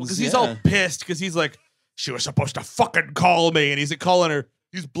happens. Because he's all pissed, because he's like, she was supposed to fucking call me. And he's like calling her.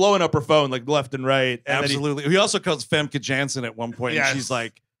 He's blowing up her phone like left and right. And absolutely. He also calls Famke Janssen at one point, and she's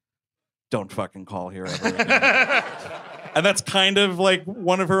like, don't fucking call here ever again. And that's kind of like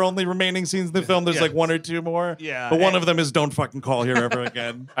one of her only remaining scenes in the film. There's like 1 or 2 more. Yeah. But one of them is don't fucking call here ever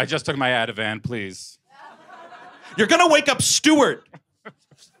again. I just took my Ativan, please. You're going to wake up Stuart.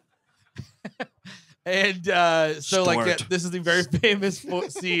 And so, like, yeah, this is the very famous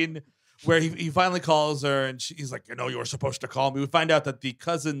scene where he finally calls her, and he's like, you know, you were supposed to call me. We find out that the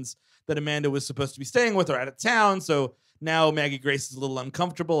cousins that Amanda was supposed to be staying with are out of town, so now Maggie Grace is a little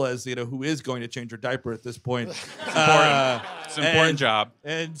uncomfortable as, you know, who is going to change her diaper at this point. It's an important job.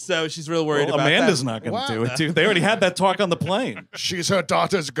 And so she's real worried about Amanda's that. not going to do it, too. They already had that talk on the plane. She's her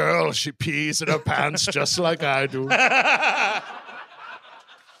daughter's girl. She pees in her pants just like I do.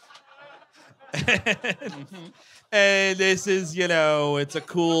 And this is, you know, it's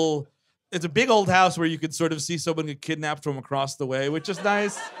a big old house where you could sort of see someone get kidnapped from across the way, which is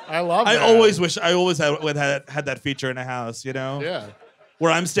nice. I love I that. always wish I always had that feature in a house, you know? Yeah.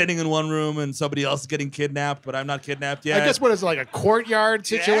 where I'm standing in one room and somebody else is getting kidnapped, but I'm not kidnapped yet. I guess what is it, like a courtyard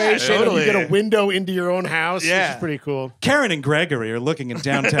situation? totally. You get a window into your own house, Yeah. which is pretty cool. Karen and Gregory are looking in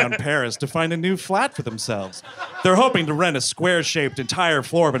downtown Paris to find a new flat for themselves. They're hoping to rent a square-shaped entire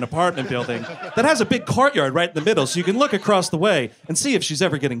floor of an apartment building that has a big courtyard right in the middle so you can look across the way and see if she's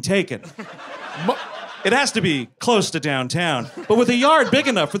ever getting taken. It has to be close to downtown, but with a yard big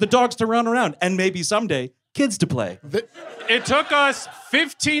enough for the dogs to run around and maybe someday kids to play. It took us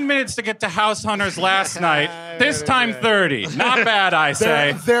 15 minutes to get to House Hunters last night. This time 30. Not bad, I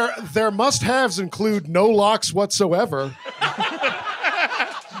say. Their must-haves include no locks whatsoever.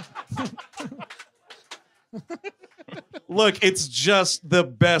 Look, it's just the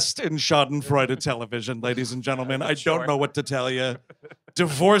best in Schadenfreude television, ladies and gentlemen. I don't know what to tell you.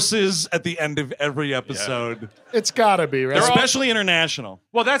 Divorces at the end of every episode. It's gotta be, right? Especially international.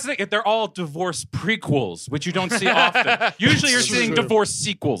 Well, that's the thing. They're all divorce prequels, which you don't see often. Usually you're seeing divorce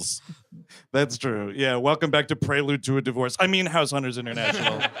sequels. That's true. Yeah, welcome back to Prelude to a Divorce. I mean House Hunters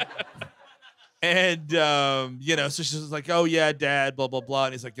International. And, so she's like, oh, yeah, Dad, blah, blah, blah.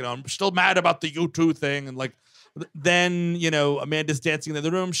 And he's like, I'm still mad about the U2 thing. And, like, then, Amanda's dancing in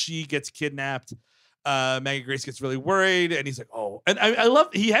the room. She gets kidnapped. Maggie Grace gets really worried. And he's like, oh. And I love,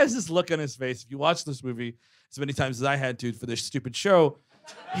 he has this look on his face. If you watch this movie as many times as I had to for this stupid show,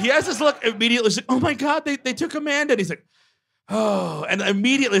 he has this look immediately. He's like, oh, my God, they took Amanda. And he's like, oh. And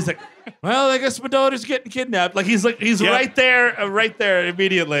immediately he's like, well, I guess my daughter's getting kidnapped. Like, he's Yep. right there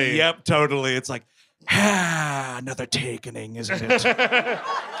immediately. Yep, totally. It's like, another takening, isn't it?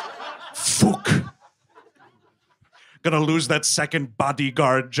 Fuck. Gonna lose that second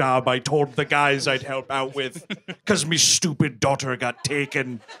bodyguard job I told the guys I'd help out with because me stupid daughter got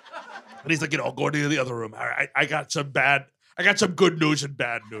taken. And he's like, go to the other room. All right, I got some good news and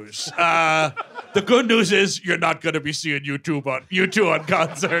bad news. The good news is you're not going to be seeing U2 on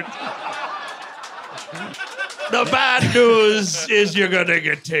concert. The bad news is you're going to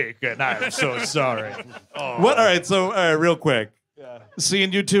get taken. I'm so sorry. Oh. What? All right, real quick.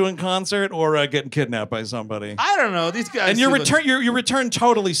 Seeing you two in concert or getting kidnapped by somebody? I don't know. These guys. And your return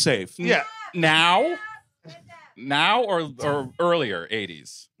totally safe. Yeah. Now or earlier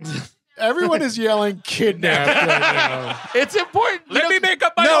 80s? Everyone is yelling kidnapped right now. It's important. Let me make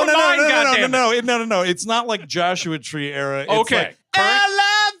up my own mind, goddammit. No. It's not like Joshua Tree era. It's Okay. like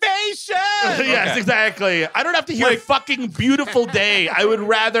elevation. Yes, exactly. I don't have to hear fucking beautiful day. I would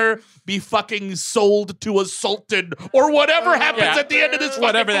rather be fucking sold to a sultan or whatever happens at the end of this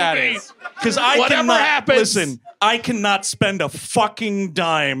Whatever that movie. is. Because I cannot spend a fucking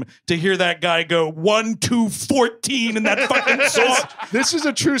dime to hear that guy go 1, 2, 14 in that fucking song. This is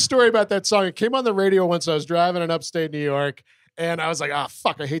a true story about that song. It came on the radio once I was driving in upstate New York, and I was like,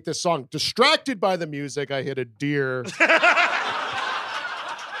 fuck, I hate this song. Distracted by the music, I hit a deer.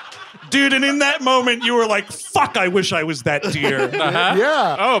 Dude, and in that moment, you were like, fuck, I wish I was that deer. Uh-huh.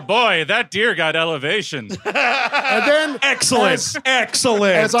 Yeah. Oh boy, that deer got elevation. And then Excellent.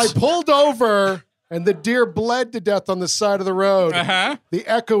 as I pulled over and the deer bled to death on the side of the road, Uh-huh. the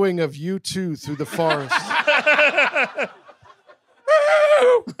echoing of U2 through the forest.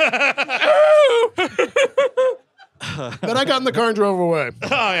 Then I got in the car and drove away. Oh,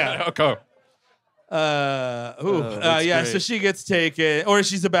 yeah. Okay. Yeah, so she gets taken, or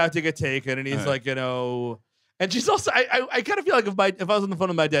she's about to get taken, and he's like, and she's also, I kind of feel like if I was on the phone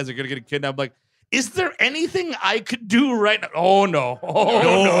with my dad, they're going to get kidnapped, I'm like, is there anything I could do right now? Oh, no.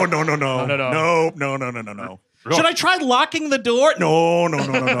 No. No. Should I try locking the door? No.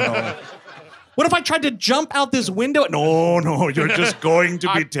 What if I tried to jump out this window? No, you're just going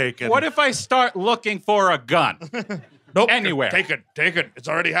to be taken. What if I start looking for a gun? Nope. Anywhere. Taken. It's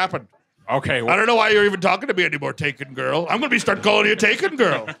already happened. Okay. I don't know why you're even talking to me anymore, Taken Girl. I'm going to start calling you Taken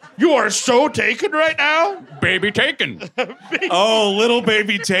Girl. You are so taken right now. Baby taken. Oh, little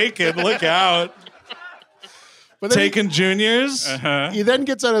baby Taken. Look out. But then Taken Juniors. he then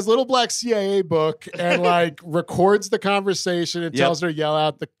gets out his little black CIA book and records the conversation and tells her to yell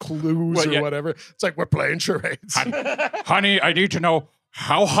out the clues or whatever. It's like, we're playing charades. Honey, I need to know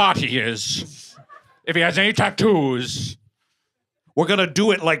how hot he is. If he has any tattoos. We're going to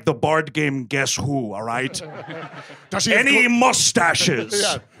do it like the board game Guess Who, all right? Does he have Any mustaches?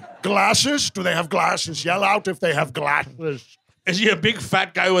 Yeah. Glasses? Do they have glasses? Yell out if they have glasses. Is he a big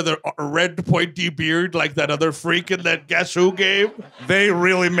fat guy with a red pointy beard like that other freak in that Guess Who game? They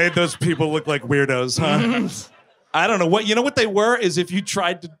really made those people look like weirdos, huh? I don't know what they were is if you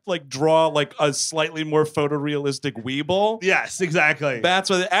tried to draw a slightly more photorealistic Weeble. Yes, exactly. That's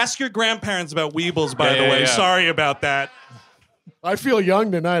what. Ask your grandparents about Weebles, by the way. Yeah. Sorry about that. I feel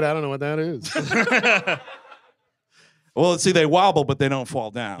young tonight. I don't know what that is. Well, see, they wobble, but they don't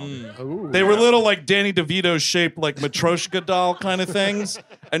fall down. Ooh. They were little like Danny DeVito shaped like Matryoshka doll kind of things,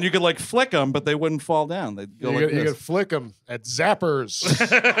 and you could like flick them, but they wouldn't fall down. They'd go like You this. could flick them at Zappers.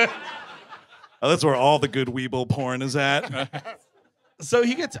 Oh, that's where all the good weeble porn is at. So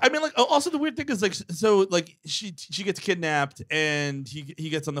he gets. I mean, like, also the weird thing is, like, so like she gets kidnapped, and he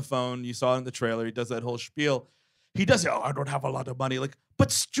gets on the phone. You saw it in the trailer. He does that whole spiel. He does say, "Oh, I don't have a lot of money." Like,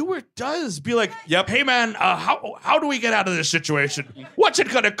 but Stuart does be like, Yep. Hey, man, how do we get out of this situation? What's it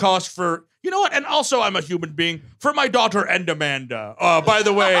gonna cost for? You know what? And also, I'm a human being for my daughter and Amanda. By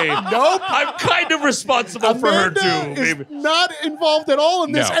the way, nope, I'm kind of responsible for her Amanda too. is Maybe. not involved at all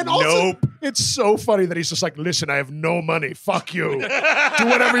in this. No. And also, Nope. it's so funny that he's just like, listen, I have no money. Fuck you. Do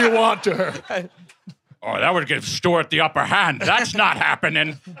whatever you want to her. Oh, that would give Stuart the upper hand. That's not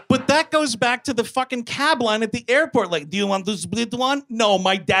happening. But that goes back to the fucking cab line at the airport. Like, do you want the split one? No,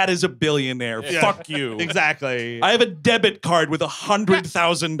 my dad is a billionaire. Yeah. Fuck you. Exactly. I have a debit card with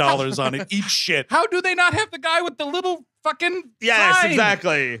 $100,000 on it. Eat shit. How do they not have the guy with the little fucking Yes, sign?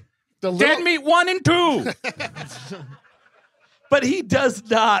 exactly. The Dead meat 1 and 2. But he does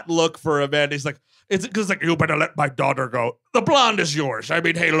not look for Amanda. He's like, it's because like you better let my daughter go. The blonde is yours. I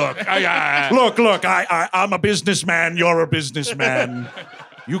mean, hey, look, Look, I'm a businessman. You're a businessman.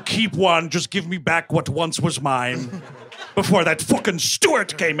 You keep one. Just give me back what once was mine. Before that fucking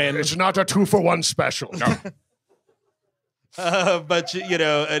Stuart came in. It's not a 2-for-1 special. but you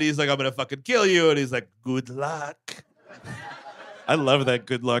know, and he's like, I'm gonna fucking kill you, and he's like, good luck. I love that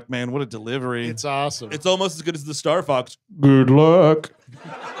good luck, man. What a delivery. It's awesome. It's almost as good as the Star Fox. good luck.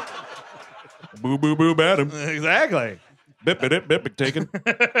 Boo, boo, boo, Adam. Exactly. Bip, it, bip, it, taken.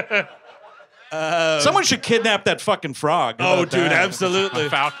 Someone should kidnap that fucking frog. How Oh, about dude, that? absolutely.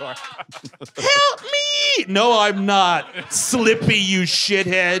 Falcor. Help me! No, I'm not. Slippy, you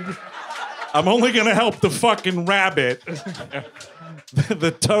shithead. I'm only gonna help the fucking rabbit.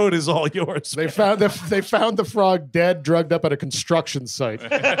 The toad is all yours. They found the frog dead, drugged up at a construction site.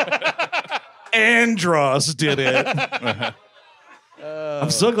 Andros did it. I'm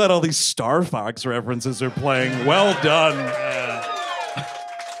so glad all these Star Fox references are playing. Well done.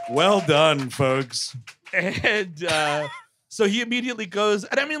 Well done, folks. And so he immediately goes,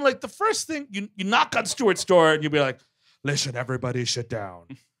 and I mean, like, the first thing, you knock on Stuart's door, and you'll be like, listen, everybody sit down.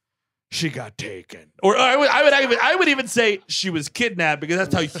 She got taken. Or I would even say she was kidnapped, because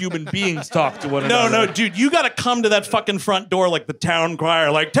that's how human beings talk to one another. No, dude, you gotta come to that fucking front door like the town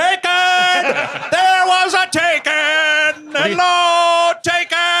crier, like, taken! There was a taken! Hello,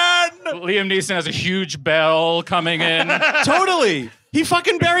 taken! Liam Neeson has a huge bell coming in. Totally. He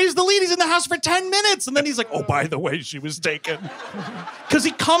fucking buries the lead. He's in the house for 10 minutes. And then he's like, oh, by the way, she was taken. Because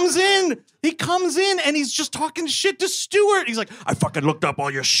he comes in and he's just talking shit to Stuart. He's like, I fucking looked up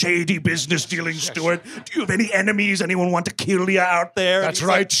all your shady business dealings, Stuart. Do you have any enemies? Anyone want to kill you out there? That's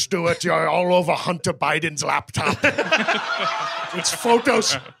right, Stuart. You're all over Hunter Biden's laptop. It's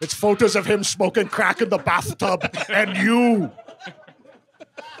photos of him smoking crack in the bathtub and you.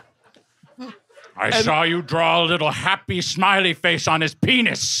 I saw you draw a little happy smiley face on his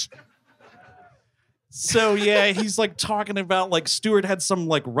penis. So yeah, he's like talking about like Stuart had some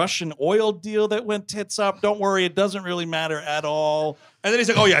like Russian oil deal that went tits up. Don't worry, it doesn't really matter at all. And then he's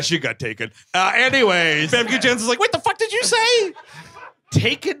like, oh, yeah, she got taken. Anyways. Famke Jansen's like, what the fuck did you say?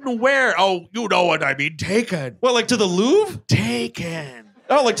 Taken where? Oh, you know what I mean. Taken. What, like to the Louvre? Taken.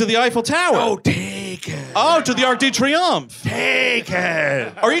 Oh, like to the Eiffel Tower? Oh, taken. Oh, to the Arc de Triomphe.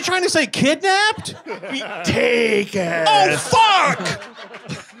 Taken. Are you trying to say kidnapped? Taken. Oh, fuck!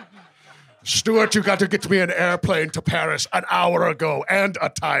 Stuart, you got to get me an airplane to Paris an hour ago and a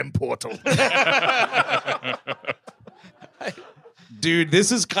time portal. Dude,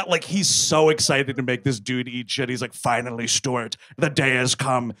 this is like he's so excited to make this dude eat shit. He's like, finally, Stuart, the day has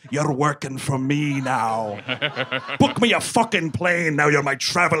come. You're working for me now. Book me a fucking plane. Now you're my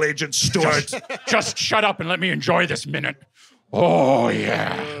travel agent, Stuart. Just shut up and let me enjoy this minute. Oh,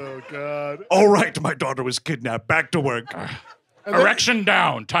 yeah. Oh, God. All right, my daughter was kidnapped. Back to work. Erection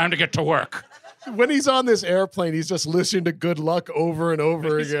down. Time to get to work. When he's on this airplane, he's just listening to Good Luck over and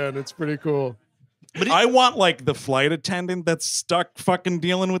over again. It's pretty cool. I want like the flight attendant that's stuck fucking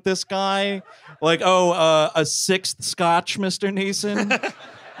dealing with this guy. Like, a sixth scotch, Mr. Neeson.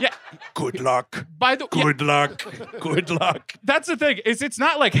 Yeah. Good luck. By the Good luck. Good luck. That's the thing. It's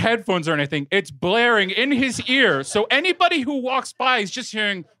not like headphones or anything. It's blaring in his ear. So anybody who walks by is just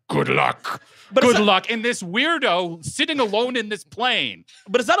hearing good luck. Good luck. And this weirdo sitting alone in this plane.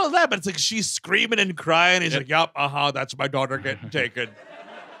 But it's not all that, but it's like she's screaming and crying. He's like, yup, that's my daughter getting taken.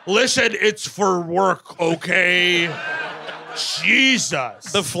 Listen, it's for work, okay?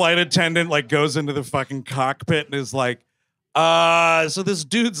 Jesus. The flight attendant like goes into the fucking cockpit and is like, so this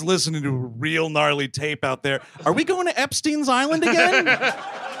dude's listening to a real gnarly tape out there. Are we going to Epstein's Island again?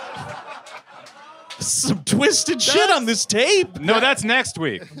 Some twisted shit on this tape. No, that's next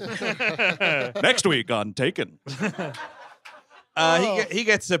week. Next week on Taken. He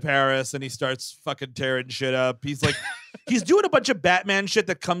gets to Paris and he starts fucking tearing shit up. He's like, he's doing a bunch of Batman shit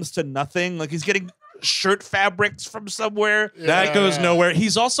that comes to nothing. Like he's getting shirt fabrics from somewhere. That goes nowhere.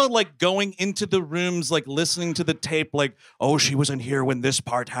 He's also like going into the rooms, like listening to the tape, like, oh, she was in here when this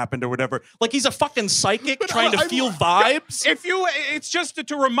part happened or whatever. Like he's a fucking psychic trying to feel vibes. It's just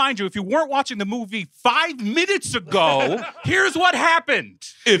to remind you, if you weren't watching the movie 5 minutes ago, here's what happened.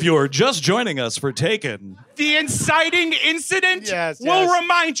 If you're just joining us for Taken, The inciting incident will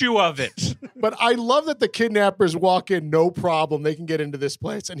remind you of it. But I love that the kidnappers walk in, no problem. They can get into this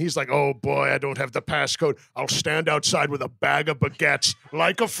place. And he's like, oh, boy, I don't have the passcode. I'll stand outside with a bag of baguettes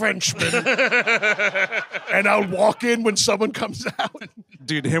like a Frenchman. And I'll walk in when someone comes out.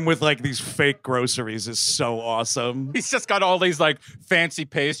 dude, him with like these fake groceries is so awesome. He's just got all these like fancy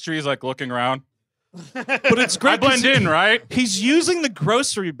pastries, like looking around. But it's great. I blend in, right? He's using the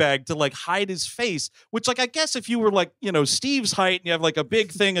grocery bag to like hide his face, which like I guess if you were like, you know, Steve's height and you have like a big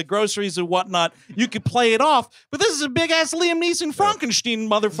thing of groceries and whatnot, you could play it off. But this is a big ass Liam Neeson Frankenstein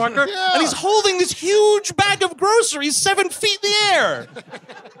motherfucker, and he's holding this huge bag of groceries 7 feet in the air.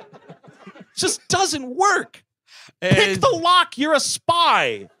 Just doesn't work. Pick the lock. You're a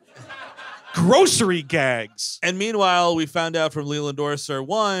spy. Grocery gags. And meanwhile, we found out from Leland Orser,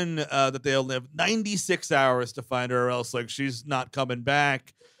 one, that they only have 96 hours to find her, or else like she's not coming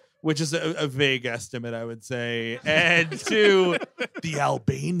back, which is a vague estimate, I would say. And two, the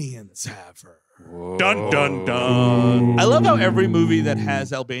Albanians have her. Whoa. Dun, dun, dun. I love how every movie that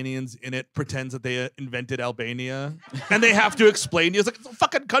has Albanians in it pretends that they invented Albania. And they have to explain. It's like, it's a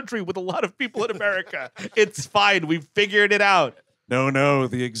fucking country with a lot of people in America. It's fine. We've figured it out. No,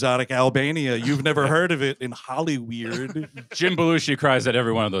 the exotic Albania. You've never heard of it in Hollyweird. Jim Belushi cries at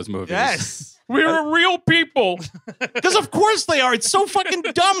every one of those movies. Yes. We're real people. Because of course they are. It's so fucking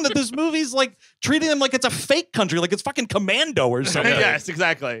dumb that this movie's like treating them like it's a fake country, like it's fucking Commando or something. Yes,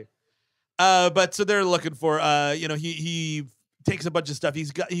 exactly. But so they're looking for, he takes a bunch of stuff.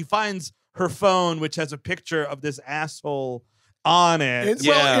 He finds her phone, which has a picture of this asshole on it.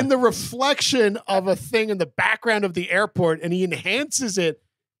 Well, in the reflection of a thing in the background of the airport, and he enhances it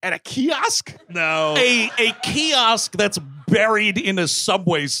at a kiosk. No. A kiosk that's buried in a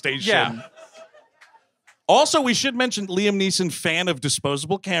subway station. Yeah. Also, we should mention Liam Neeson, fan of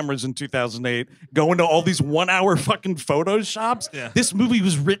disposable cameras in 2008, going to all these 1 hour fucking photoshops. Yeah. This movie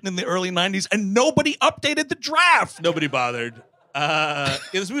was written in the early 90s and nobody updated the draft. Nobody bothered.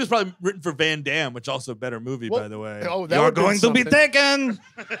 This movie was probably written for Van Damme, which also a better movie, by the way. Oh, that You're would've been going to be something. taken.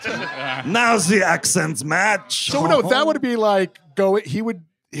 Now the accents match. So no, that would be like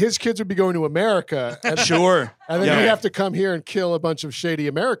his kids would be going to America. And, Sure. And then he'd have to come here and kill a bunch of shady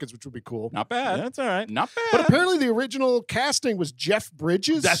Americans, which would be cool. Not bad. That's all right. Not bad. But apparently the original casting was Jeff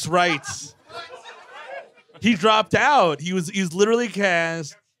Bridges. That's right. He dropped out. He's literally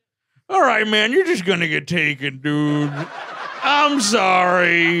cast. All right, man, you're just gonna get taken, dude. I'm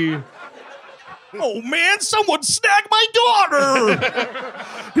sorry. Oh, man, someone snagged my daughter.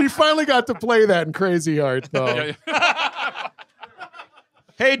 He finally got to play that in Crazy Heart, though.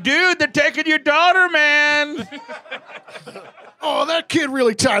 Hey, dude, they're taking your daughter, man. Oh, that kid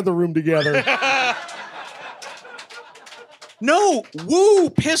really tied the room together. No,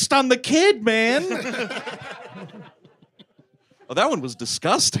 Woo pissed on the kid, man. Oh, that one was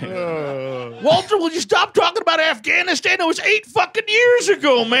disgusting. Walter, will you stop talking about Afghanistan? It was 8 fucking years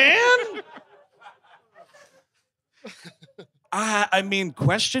ago, man. I mean,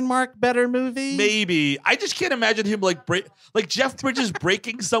 question mark better movie? Maybe. I just can't imagine him like Jeff Bridges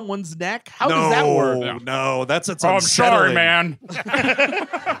breaking someone's neck. How does that work? No, that's Oh, I'm sorry, man.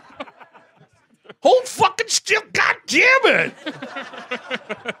 Hold fucking still. God damn it.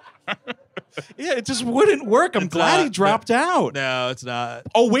 Yeah, it just wouldn't work. I'm glad he dropped out. No, it's not.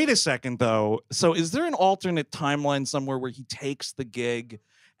 Oh, wait a second, though. So is there an alternate timeline somewhere where he takes the gig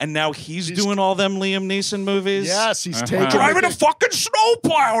and now he's doing all them Liam Neeson movies? Yes, he's taking Driving a fucking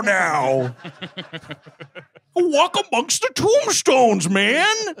snowplow now. Walk amongst the tombstones,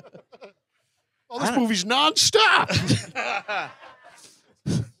 man. Oh, this movie's nonstop.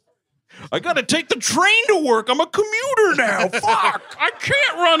 I gotta take the train to work. I'm a commuter now. Fuck. I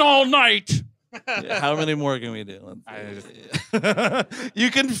can't run all night. How many more can we do?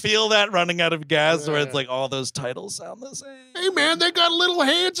 You can feel that running out of gas where it's like all those titles sound the same. Hey, man, they got little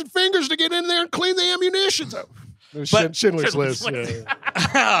hands and fingers to get in there and clean the ammunition. Schindler's List.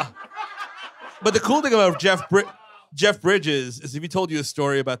 Yeah. But the cool thing about Jeff Bridges is if he told you a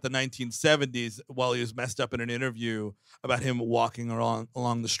story about the 1970s while he was messed up in an interview about him walking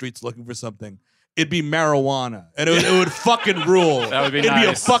along the streets looking for something, it'd be marijuana, and it would fucking rule. That would be It'd nice.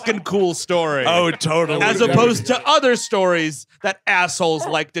 be a fucking cool story. Oh, totally. As opposed to other stories that assholes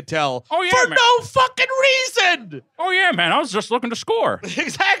like to tell Oh, yeah, for man. no fucking reason. Oh yeah, man. I was just looking to score.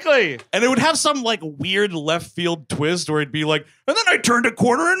 Exactly. And it would have some like weird left field twist where it'd be like, and then I turned a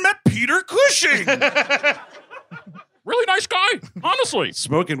corner and met Peter Cushing. Really nice guy, honestly.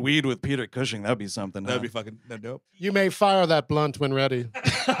 Smoking weed with Peter Cushing, that'd be something. That'd be fucking dope. You may fire that blunt when ready.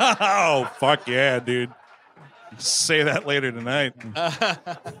 Oh, fuck yeah, dude. Say that later tonight.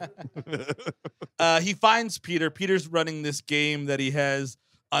 He finds Peter. Peter's running this game that he has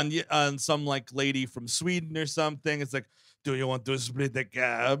on some like lady from Sweden or something. It's like, do you want to split the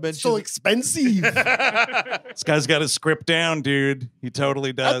cab? And So she's expensive. This guy's got his script down, dude. He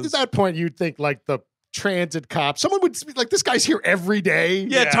totally At does. that point, you'd think like the transit cop. Someone would be like, this guy's here every day.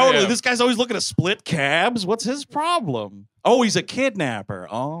 Yeah, totally. yeah. This guy's always looking to split cabs. What's his problem? Oh, he's a kidnapper.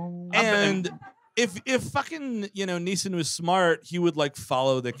 Oh. and if fucking Neeson was smart, he would like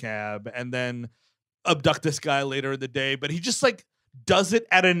follow the cab and then abduct this guy later in the day. But he just like does it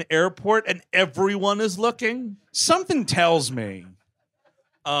at an airport and everyone is looking. Something tells me,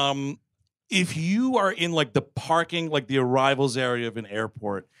 if you are in like the parking, like the arrivals area of an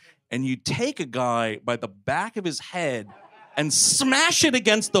airport, and you take a guy by the back of his head and smash it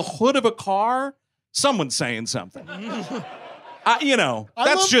against the hood of a car, someone's saying something.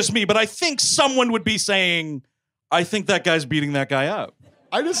 That's just me, but I think someone would be saying, I think that guy's beating that guy up.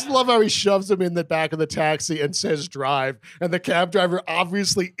 I just love how he shoves him in the back of the taxi and says drive, and the cab driver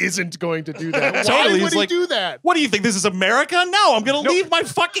obviously isn't going to do that. Why Totally, would he's he like, do that? What do you think? This is America? No, I'm going to leave my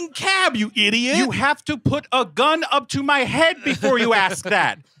fucking cab, you idiot. You have to put a gun up to my head before you ask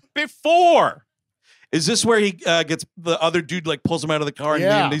that. Before. Is this where he gets the other dude, like, pulls him out of the car and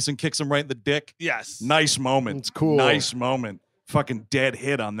Yeah. Liam Neeson kicks him right in the dick? Yes. Nice moment. It's cool. Nice moment. Fucking dead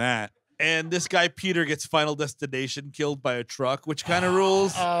hit on that. And this guy Peter gets Final Destination killed by a truck, which kind of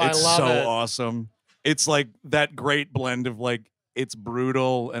rules. Oh, It's I love so it. awesome. It's like that great blend of like, it's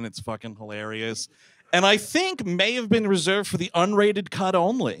brutal and it's fucking hilarious. And I think may have been reserved for the unrated cut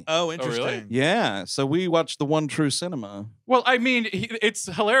only. Oh, interesting. really? Yeah. So we watched the one true cinema. Well, I mean, it's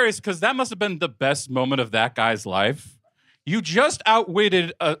hilarious because that must have been the best moment of that guy's life. You just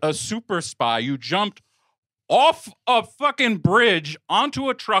outwitted a super spy. You jumped off a fucking bridge onto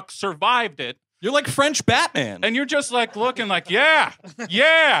a truck, survived it, You're like French Batman. and you're just like looking like, yeah,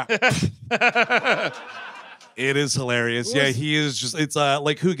 yeah. It is hilarious. Yeah, he is just, it's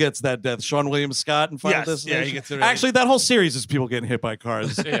like, who gets that death? Sean William Scott in Final Yes, yeah, Destination? he gets it. Actually, that whole series is people getting hit by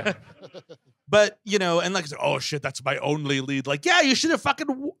cars. Yeah. But, and like, oh shit, that's my only lead. Like, yeah, you should have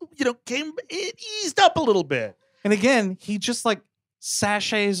fucking, eased up a little bit. And again, he just like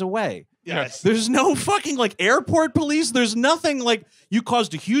sachets away. Yes. There's no fucking like airport police. There's nothing like you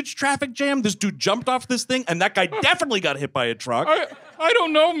caused a huge traffic jam. This dude jumped off this thing, and that guy definitely got hit by a truck. I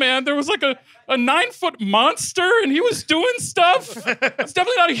don't know, man. There was like a 9-foot monster and he was doing stuff. It's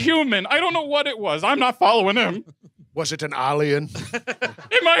definitely not a human. I don't know what it was. I'm not following him. Was it an alien?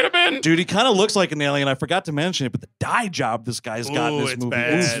 It might have been. Dude, he kind of looks like an alien. I forgot to mention it, but the dye job this guy's got in Ooh, this it's movie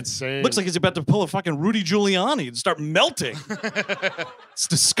bad. is It's insane. looks like he's about to pull a fucking Rudy Giuliani and start melting. It's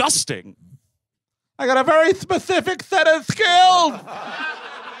disgusting. I got a very specific set of skills.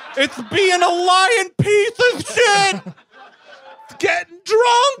 It's being a lying piece of shit. Getting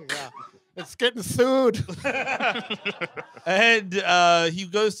drunk. It's getting sued. And he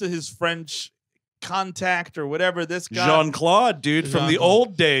goes to his French contact or whatever. This guy. Jean-Claude, dude, from the Jean-Claude.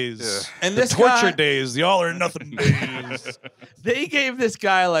 old days. And The this torture guy- days, the all or nothing days. They gave this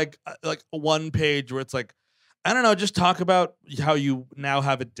guy like one page where it's like, I don't know, just talk about how you now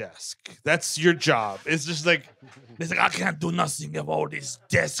have a desk. That's your job. It's just like, it's like, I can't do nothing of all these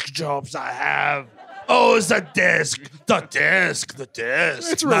desk jobs I have. Oh, it's a desk. The desk.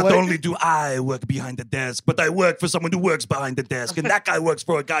 It's Not related. only do I work behind the desk, but I work for someone who works behind the desk. And that guy works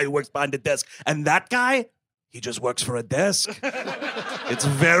for a guy who works behind the desk. And that guy, he just works for a desk. It's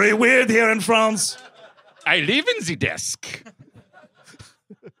very weird here in France. I live in the desk.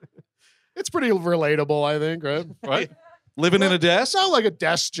 It's pretty relatable, I think, right? What? Living in a It's desk? not like a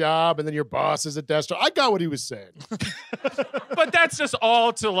desk job and then your boss is a desk job. I got what he was saying. But that's just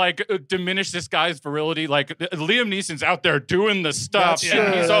all to like diminish this guy's virility. Like Liam Neeson's out there doing the stuff. That's and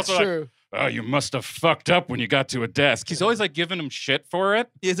true. he's That's also like, true. oh, you must have fucked up when you got to a desk. He's always like giving him shit for it.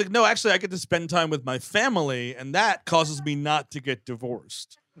 He's like, no, actually, I get to spend time with my family, and that causes me not to get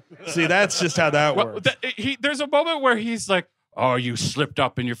divorced. See, that's just how that works. There's a moment where he's like, oh, you slipped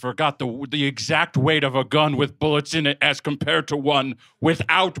up and you forgot the exact weight of a gun with bullets in it as compared to one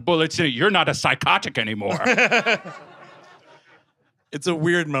without bullets in it. You're not a psychotic anymore. It's a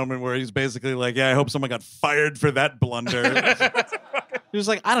weird moment where he's basically like, yeah, I hope someone got fired for that blunder. He was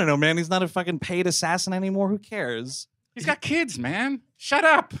like, I don't know, man. He's not a fucking paid assassin anymore. Who cares? He's got kids, man. Shut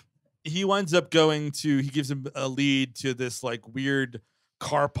up. He winds up he gives him a lead to this like weird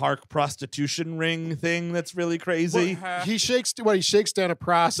car park prostitution ring thing that's really crazy. He shakes down a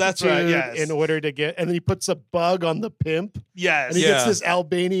prostitute That's right, yes. in order to get, and then he puts a bug on the pimp. Yes. And he gets this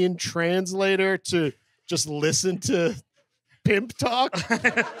Albanian translator to just listen to pimp talk.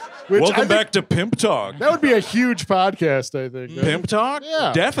 Welcome back to Pimp Talk. That would be a huge podcast, I think. Pimp Talk?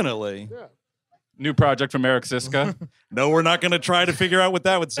 Yeah. Definitely. Yeah. New project from Eric Siska. No, we're not going to try to figure out what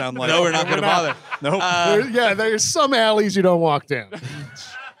that would sound like. No, we're not going to bother. Nope. There's some alleys you don't walk down.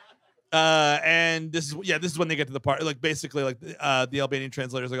 And this is when they get to the part. Like basically, like the Albanian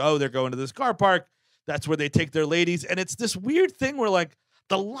translator's like, oh, they're going to this car park. That's where they take their ladies, and it's this weird thing where like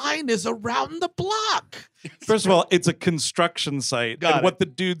the line is around the block. First of all, it's a construction site. What the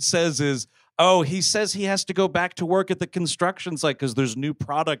dude says is, oh, he says he has to go back to work at the construction site because there's new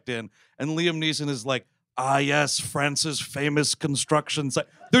product in. And Liam Neeson is like, ah, yes, France's famous construction site.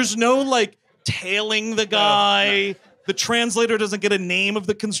 There's no like tailing the guy. No. The translator doesn't get a name of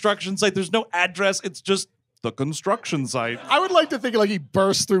the construction site. There's no address. It's just the construction site. I would like to think like he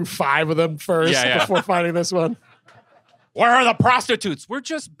burst through 5 of them first before finding this one. Where are the prostitutes? We're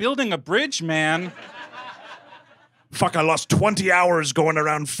just building a bridge, man. Fuck, I lost 20 hours going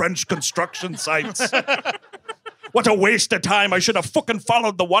around French construction sites. What a waste of time. I should have fucking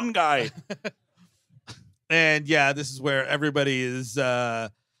followed the one guy. And yeah, this is where everybody is,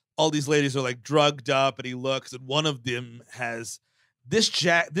 all these ladies are like drugged up, and he looks, and one of them has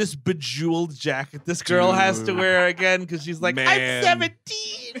this bejeweled jacket this girl has to wear again because she's like, I'm 17.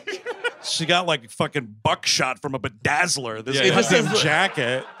 She got like fucking buckshot from a bedazzler. This just fucking says,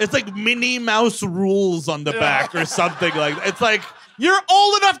 jacket. It's like Minnie Mouse rules on the back or something like that. It's like, you're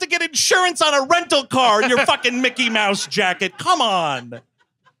old enough to get insurance on a rental car in your fucking Mickey Mouse jacket. Come on.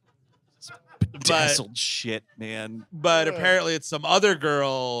 Bedazzled shit, man. But apparently it's some other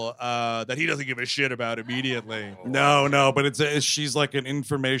girl that he doesn't give a shit about immediately. No, but she's like an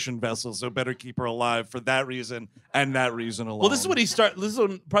information vessel, so better keep her alive for that reason and that reason alone. Well, this is when this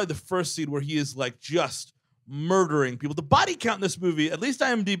is probably the first scene where he is like just murdering people. The body count in this movie, at least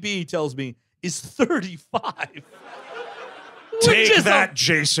IMDb tells me, is 35. Take that,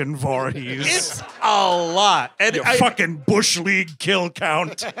 Jason Voorhees. It's a lot. And your fucking Bush League kill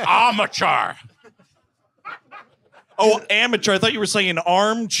count. Amateur. Oh, amateur. I thought you were saying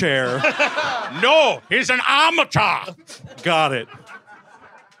armchair. No, he's an amateur. Got it.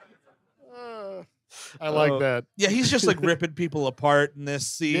 I like that. Yeah, he's just like ripping people apart in this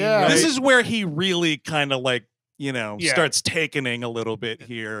scene. Yeah. Right? This is where he really kind of like, starts takening a little bit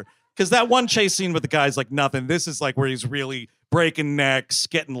here. Because that one chase scene with the guy's like nothing. This is like where he's really breaking necks,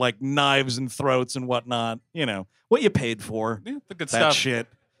 getting like knives and throats and whatnot. What you paid for. Yeah, the good that stuff. shit.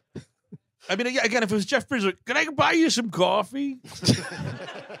 I mean, again, if it was Jeff Bridges, can I buy you some coffee?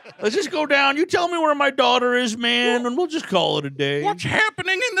 Let's just go down. You tell me where my daughter is, man, and we'll just call it a day. What's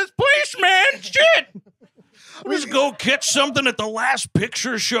happening in this place, man? Shit. Let's go catch something at the Last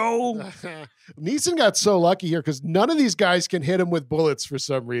Picture Show. Neeson got so lucky here because none of these guys can hit him with bullets for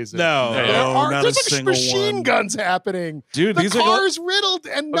some reason. No. not there's a like single machine one. guns happening. Dude, the these are car's riddled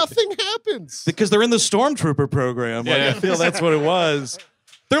and nothing happens. Because they're in the Stormtrooper program. Like, Yeah. I feel that's what it was.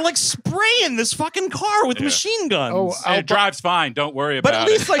 They're like spraying this fucking car with machine guns. Oh, It drives fine. Don't worry But about at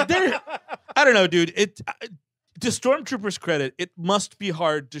least it. like they're, I don't know, dude. To Stormtrooper's credit, it must be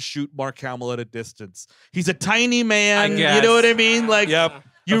hard to shoot Mark Hamill at a distance. He's a tiny man. I guess. You know what I mean? Like, Yep.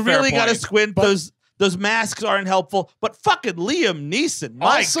 you A fair really got to point. squint. Those masks aren't helpful. But fucking Liam Neeson,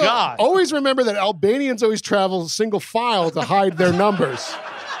 my Also, God. always remember that Albanians always travel single file to hide their numbers.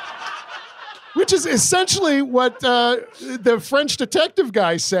 Which is essentially what the French detective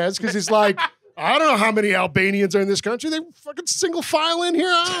guy says, because he's like, I don't know how many Albanians are in this country. They fucking single file in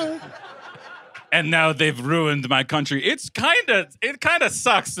here. And now they've ruined my country. It kind of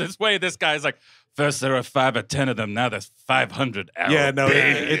sucks this way. This guy's like, first there were 5 or 10 of them. Now there's 500. Yeah, no,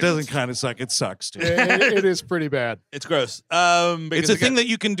 Albanians. it doesn't kind of suck. It sucks, dude. It is pretty bad. It's gross. It's a thing that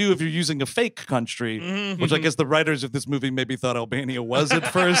you can do if you're using a fake country, which I guess the writers of this movie maybe thought Albania was at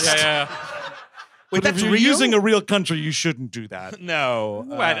first. Yeah. Wait, But if that's you're real? using a real country, you shouldn't do that. No.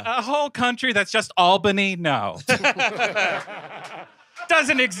 What, a whole country that's just Albany? No.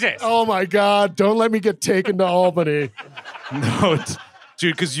 Doesn't exist. Oh my God! Don't let me get taken to Albany. No,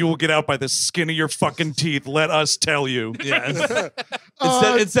 dude, because you will get out by the skin of your fucking teeth. Let us tell you. Yes.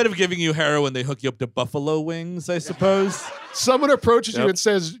 Instead of giving you heroin, they hook you up to buffalo wings, I suppose. Someone approaches you Yep. and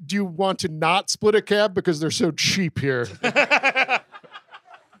says, "Do you want to not split a cab because they're so cheap here?"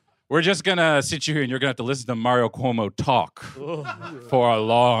 We're just gonna sit you here and you're gonna have to listen to Mario Cuomo talk for a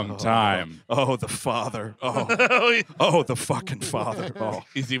long time. Oh, the father. Oh, the fucking father. Oh.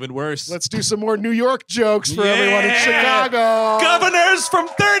 He's even worse. Let's do some more New York jokes for everyone in Yeah. Chicago. Governors from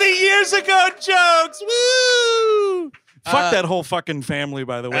 30 years ago jokes. Woo! Fuck that whole fucking family,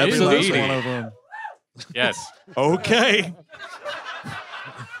 by the way. Every last Absolutely. one of them. Yes. Okay.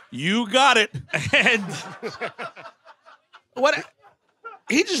 You got it. And what?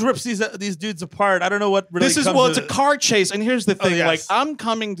 He just rips these dudes apart. I don't know what really This is comes it's of a car chase, and here's the thing: yes. like I'm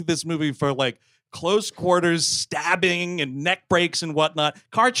coming to this movie for like close quarters stabbing and neck breaks and whatnot.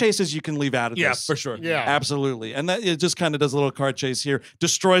 Car chases you can leave out of Yeah, this. for sure. Yeah. Absolutely. And that it just kind of does a little car chase here,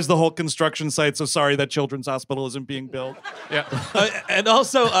 destroys the whole construction site. So sorry that Children's Hospital isn't being built. Yeah. And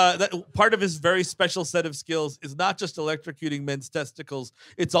also, that part of his very special set of skills is not just electrocuting men's testicles;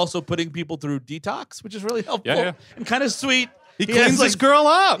 it's also putting people through detox, which is really helpful Yeah. and kind of sweet. He has, cleans this girl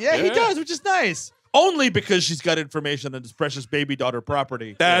up. Yeah, he does, which is nice. Only because she's got information on his precious baby daughter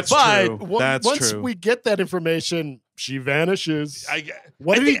property. That's But true. That's Once true. we get that information, she vanishes. I,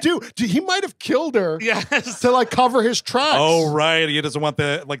 What I did he think- do? He might have killed her Yes. to like cover his tracks. Oh right, he doesn't want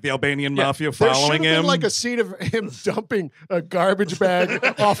the Albanian mafia There should following have him. been like a scene of him dumping a garbage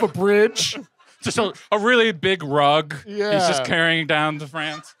bag off a bridge. Just a really big rug. Yeah. He's just carrying down to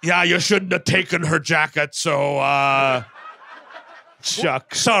France. Yeah, you shouldn't have taken her jacket, so,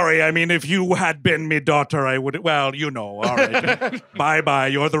 Chuck. Sorry, I mean, if you had been me daughter, I would. Well, you know, all right. Bye bye.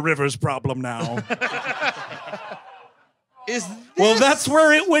 You're the river's problem now. Well, that's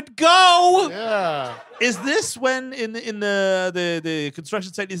where it would go. Yeah. Is this when in the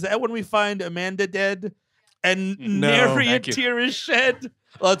construction site? Is that when we find Amanda dead and nary a thank you. tear is shed?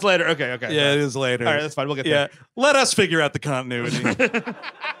 Well, it's later. Okay. Yeah, it is later. All right, that's fine. We'll get Yeah, there. let us figure out the continuity.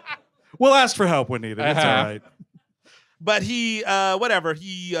 We'll ask for help when needed. It's all Uh-huh. right. But he, whatever.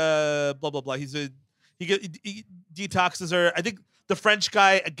 He, blah blah blah. He detoxes her. I think the French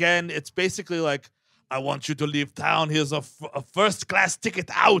guy again. It's basically like, I want you to leave town. Here's a first class ticket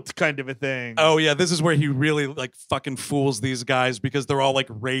out, kind of a thing. Oh yeah, this is where he really like fucking fools these guys because they're all like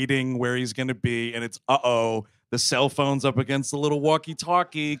rating where he's gonna be, and it's the cell phone's up against the little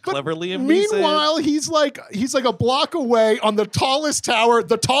walkie-talkie. Clever Liam Neeson. Meanwhile, he's like a block away on the tallest tower,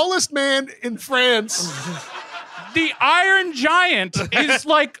 the tallest man in France. The Iron Giant is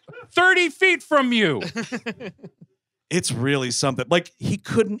like 30 feet from you. It's really something. Like he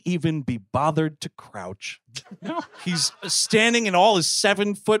couldn't even be bothered to crouch. No. He's standing in all his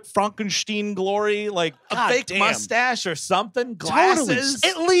 7-foot Frankenstein glory, like A God fake damn. mustache or something. Totally. Glasses.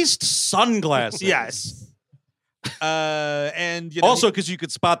 At least sunglasses. Yes. And you know, Also, because you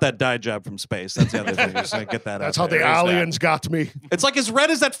could spot that dye job from space. That's the other thing. So get that That's out how the there. There's that. aliens got me. It's like as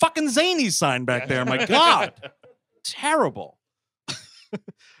red as that fucking Zanies sign back there. My God. Terrible.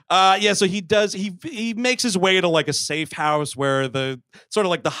 So he makes his way to like a safe house where the sort of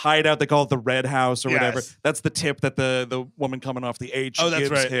like the hideout, they call it the red house or whatever. Yes. That's the tip that the woman coming off the H Oh, that's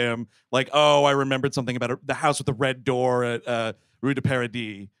gives right. him. Like, oh, I remembered something about the house with the red door at Rue de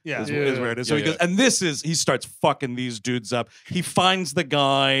Paradis. Yeah. Is where it is. So Yeah, he goes, and he starts fucking these dudes up. He finds the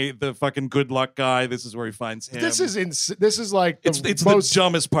guy, the fucking good luck guy. This is where he finds him. This is like it's the the most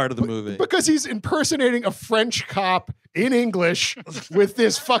dumbest part of the movie. because he's impersonating a French cop in English with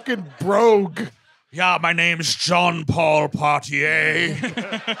this fucking brogue. yeah, my name's Jean Paul Partier.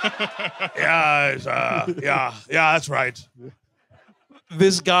 yeah, that's right.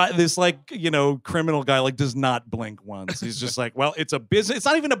 This guy, this like, criminal guy, like does not blink once. He's just like, well, it's a business. It's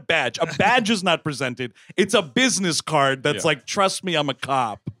not even a badge. A badge is not presented. It's a business card that's Yeah. like, trust me, I'm a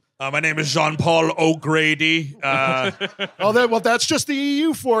cop. My name is Jean Paul O'Grady. That's just the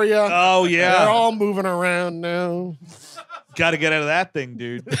EU for you. Oh They're yeah, all moving around now. got to get out of that thing,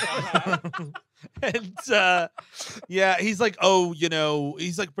 dude. And he's like,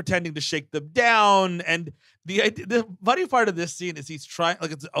 he's like pretending to shake them down. And the funny part of this scene is he's trying,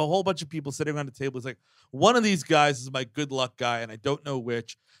 like, it's a whole bunch of people sitting around the table. It's like, one of these guys is my good luck guy, and I don't know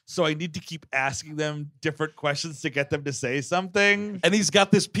which. So I need to keep asking them different questions to get them to say something. And he's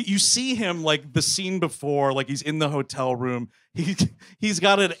got this, you see him like the scene before, like he's in the hotel room. He's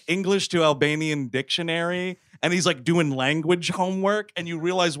got an English to Albanian dictionary. and he's like doing language homework, and you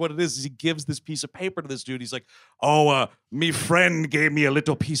realize what it is he gives this piece of paper to this dude. He's like, oh, me friend gave me a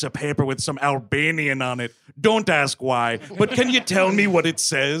little piece of paper with some Albanian on it. Don't ask why, but can you tell me what it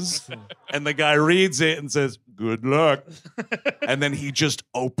says? And the guy reads it and says, good luck. And then he just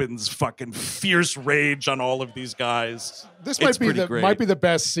opens fucking fierce rage on all of these guys. This It's might pretty be the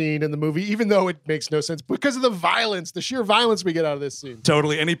best scene in the movie, even though it makes no sense because of the violence, the sheer violence we get out of this scene.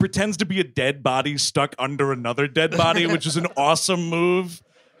 Totally. And he pretends to be a dead body stuck under another dead body, which is an awesome move.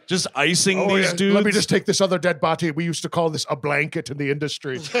 Just icing these dudes. Let me just take this other dead body. We used to call this a blanket in the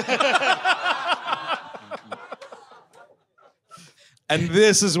industry. And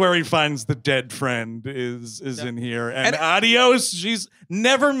this is where he finds the dead friend is in here. And adios, she's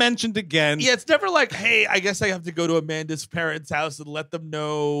never mentioned again. Yeah, it's never like, hey, I guess I have to go to Amanda's parents' house and let them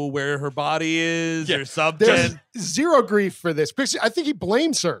know where her body is or something. There's zero grief for this. Because I think he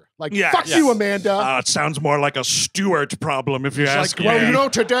blames her. Like, Yeah, fuck yes. you, Amanda. It sounds more like a Stuart problem, if you ask Like, me. well, you know,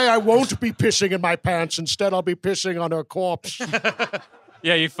 today I won't be pissing in my pants. Instead, I'll be pissing on her corpse.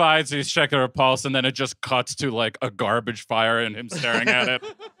 Yeah, he finds he's checking her pulse, and then it just cuts to like a garbage fire and him staring at it.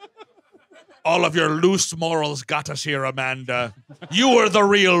 All of your loose morals got us here, Amanda. You were the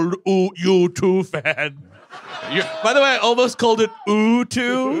real U2 fan. By the way, I almost called it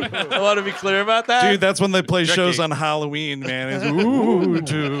U2. I want to be clear about that. Dude, that's when they play Tricky. shows on Halloween, man. It's ooh,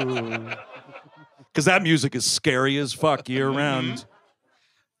 dude. Because that music is scary as fuck year round.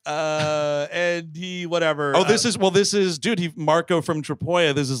 And he, whatever. Oh, this is, dude, Marco from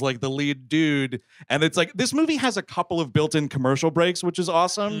Tripoia. This is like the lead dude. And it's like, this movie has a couple of built-in commercial breaks, which is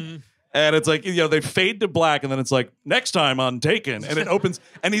awesome. And it's like, you know, they fade to black, and then it's like, next time on Taken. And it opens,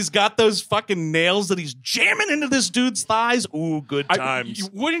 and he's got those fucking nails that he's jamming into this dude's thighs. Ooh, good times.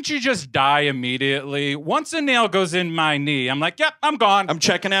 Wouldn't you just die immediately? Once a nail goes in my knee, I'm like, yep, I'm gone. I'm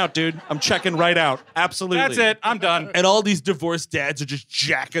checking out, dude. I'm checking right out. Absolutely. That's it. I'm done. And all these divorced dads are just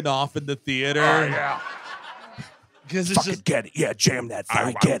jacking off in the theater. Oh, yeah. Because it's just get it. Yeah, jam that thing.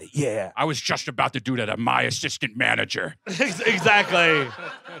 I get it. Yeah. I was just about to do that to my assistant manager. exactly.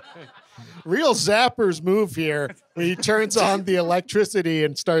 Real Zappers move here. When he turns on the electricity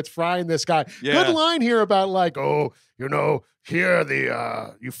and starts frying this guy. Yeah. Good line here about like, oh, you know, here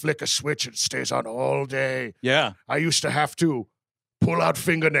you flick a switch and it stays on all day. Yeah. I used to have to pull out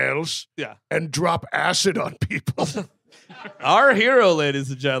fingernails and drop acid on people. Our hero, ladies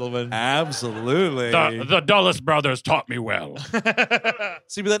and gentlemen. Absolutely. The Dulles brothers taught me well.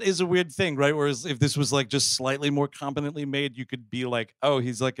 See, but that is a weird thing, right? Whereas if this was like just slightly more competently made, you could be like, oh,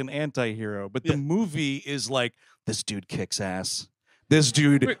 he's like an anti-hero. But the movie is like, this dude kicks ass. This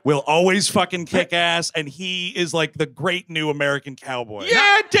dude will always fucking kick ass, and he is like the great new American cowboy.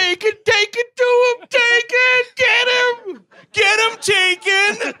 Yeah, take it to him, get him,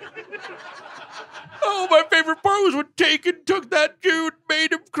 Taken. Oh, my favorite part was when Taken took that dude,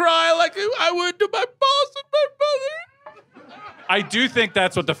 made him cry like I would to my boss and my mother. I do think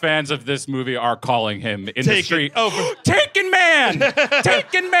that's what the fans of this movie are calling him in the Taken. street. Oh, Taken man!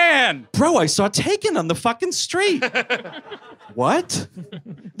 Taken man! Bro, I saw Taken on the fucking street. What?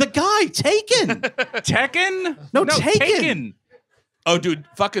 The guy, Taken. Tekken? No, Taken. Oh, dude,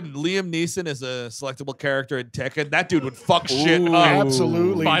 fucking Liam Neeson is a selectable character in Tekken. That dude would fuck shit Ooh, up.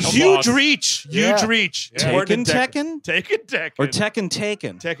 absolutely. Final Huge boss. reach. Huge Yeah. reach. Yeah. More than Tekken? Tekken? Or Tekken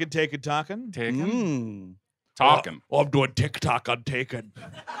Taken? Tekken, Taken. Mm. Talking. Oh, I'm doing TikTok on Taken.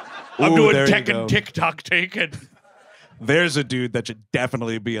 Ooh, I'm doing there you Tekken, go. TikTok, Taken. There's a dude that should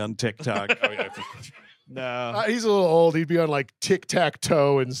definitely be on TikTok. No. He's a little old. He'd be on like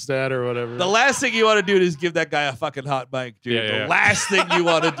tic-tac-toe instead or whatever. The last thing you want to do is give that guy a fucking hot mic, dude. Yeah. The last thing you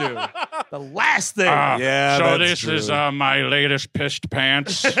want to do. The last thing. Yeah, So that's this true. is my latest pissed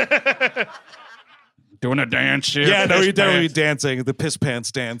pants. Doing a dance here. Yeah, no, Piss you're definitely pants. dancing. The piss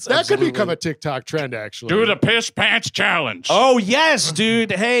pants dance. that Absolutely. could become a TikTok trend, actually. Do the piss pants challenge. Oh, yes,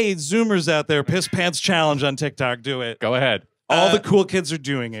 dude. Hey, Zoomers out there. Piss pants challenge on TikTok. Do it. Go ahead. All the cool kids are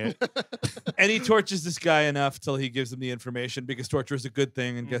doing it. And he tortures this guy enough till he gives him the information because torture is a good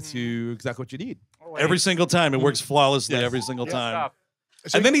thing and gets you exactly what you need. Every single time. It works flawlessly Yes. every single time.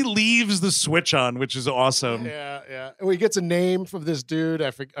 So And then he leaves the switch on, which is awesome. Yeah. Well, he gets a name from this dude.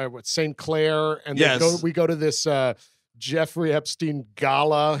 I forget what, St. Clair, and Yes. we go to this Jeffrey Epstein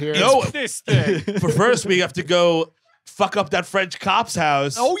gala here. No, This thing. but first we have to go fuck up that French cop's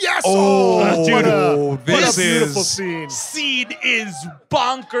house. Oh yes! Oh, dude, dude, what this a beautiful is- scene. Scene is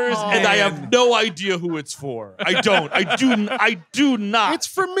bonkers, and I man. have no idea who it's for. I don't. I do not. It's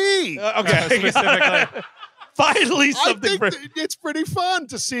for me. Okay. Specifically. Finally, I something. think it's pretty fun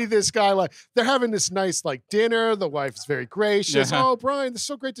to see this guy. Like they're having this nice like dinner. The wife's very gracious. Yeah. Oh, Brian, it's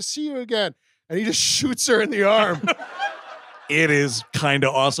so great to see you again. and he just shoots her in the arm. It is kind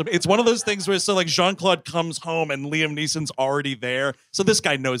of awesome. It's one of those things where so like Jean-Claude comes home and Liam Neeson's already there. So this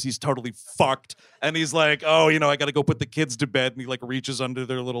guy knows he's totally fucked. And he's like, oh, you know, I got to go put the kids to bed. And he like reaches under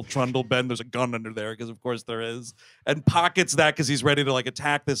their little trundle bed. And there's a gun under there because of course there is. And pockets that because he's ready to like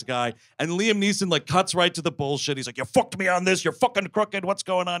attack this guy. And Liam Neeson like cuts right to the bullshit. He's like, you fucked me on this. You're fucking crooked. What's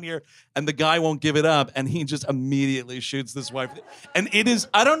going on here? And the guy won't give it up. And he just immediately shoots this wife. And it is,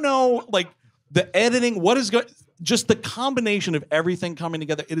 I don't know, like the editing, what is going just the combination of everything coming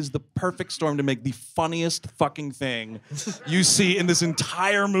together, it is the perfect storm to make the funniest fucking thing you see in this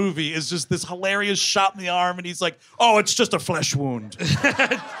entire movie is just this hilarious shot in the arm, and he's like, oh, it's just a flesh wound.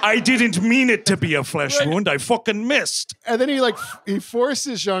 I didn't mean it to be a flesh wound. I fucking missed. And then he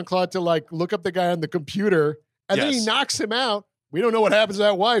forces Jean-Claude to like look up the guy on the computer, and then he knocks him out. We don't know what happens to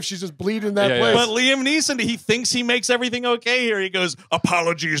that wife. She's just bleeding in that place. But Liam Neeson, he thinks he makes everything okay here. He goes,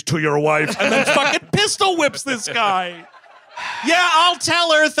 apologies to your wife, and then fucking pistol whips this guy. Yeah, I'll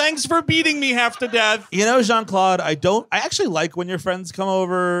tell her. Thanks for beating me half to death. You know, Jean-Claude, I actually like when your friends come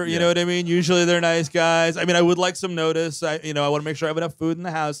over. You know what I mean? Usually they're nice guys. I mean, I would like some notice. I want to make sure I have enough food in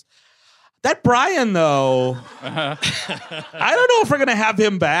the house. That Brian, though, I don't know if we're going to have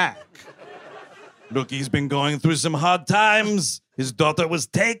him back. Look, he's been going through some hard times. His daughter was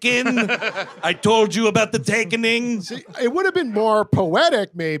taken. I told you about the takening. See, it would have been more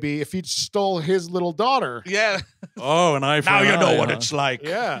poetic, maybe, if he'd stole his little daughter. Yeah. Oh, and I now you know what it's like.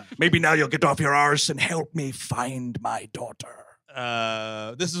 Yeah. Maybe now you'll get off your arse and help me find my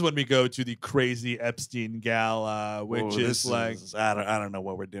daughter. This is when we go to the crazy Epstein gala, which is like I don't know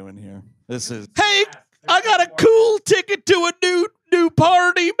what we're doing here. This is hey, I got a cool ticket to a new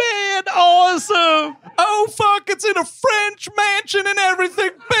party, man. Awesome. Oh, fuck, it's in a French mansion and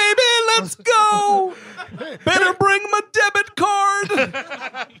everything, baby. Let's go. Better bring my debit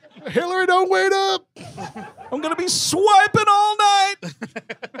card. Hillary, don't wait up. I'm going to be swiping all night.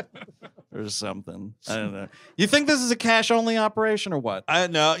 Or something. I don't know. You think this is a cash-only operation or what? I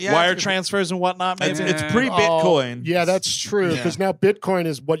know. Yeah, Wire transfers and whatnot, maybe? It's pre-Bitcoin. Yeah, that's true, because now Bitcoin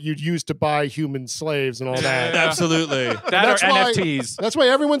is what you'd use to buy human slaves and all that. Absolutely. That or NFTs. That's why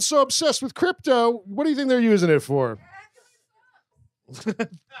everyone's so obsessed with crypto. What do you think they're using it for?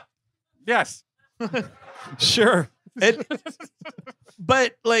 Yes. Sure.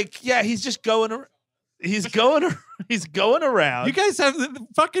 But like, yeah, he's just going around. He's going around. You guys have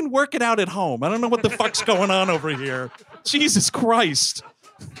fucking work it out at home. I don't know what the fuck's going on over here. Jesus Christ.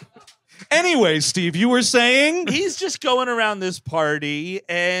 Anyway, Steve, you were saying? He's just going around this party,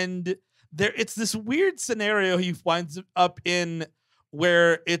 and it's this weird scenario he winds up in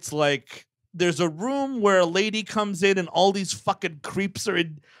where it's like there's a room where a lady comes in and all these fucking creeps are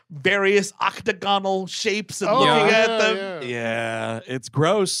in various octagonal shapes and looking at them. Yeah, it's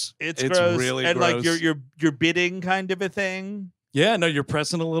gross. It's gross. Really and gross. like you're bidding kind of a thing. Yeah, no, you're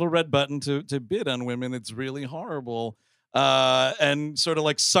pressing a little red button to bid on women. It's really horrible. And sort of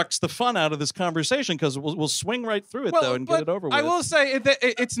like sucks the fun out of this conversation because we'll swing right through it though and get it over with. I will say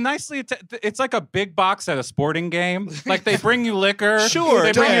it's nicely. It's like a big box at a sporting game. Like they bring you liquor. Sure,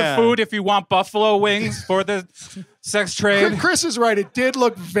 They bring you food if you want buffalo wings for the sex trade. Chris is right. It did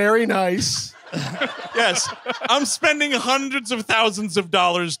look very nice. Yes, I'm spending hundreds of thousands of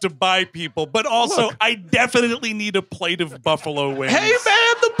dollars to buy people, but also I definitely need a plate of buffalo wings. Hey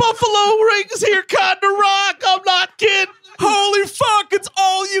man, the buffalo rings here kind of rock. I'm not kidding. Holy fuck, it's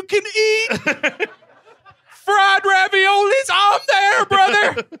all you can eat. Fried raviolis, I'm there,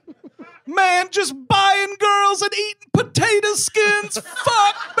 brother. Man, just buying girls and eating potato skins.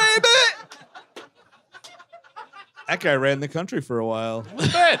 Fuck, baby. That guy ran the country for a while.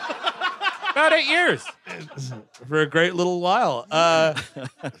 Good. About 8 years. For a great little while.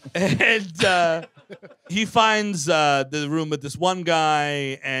 And he finds the room with this one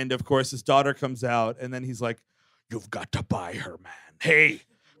guy, and of course his daughter comes out, and then he's like, you've got to buy her, man. Hey,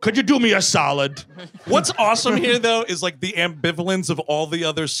 could you do me a solid? What's awesome here, though, is like the ambivalence of all the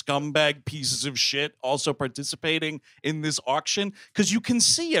other scumbag pieces of shit also participating in this auction, because you can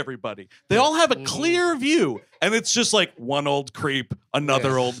see everybody. They all have a clear view, and it's just like one old creep,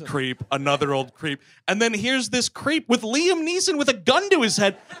 another old creep, another old creep. And then here's this creep with Liam Neeson with a gun to his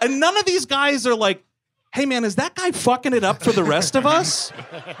head, and none of these guys are like, hey, man, is that guy fucking it up for the rest of us?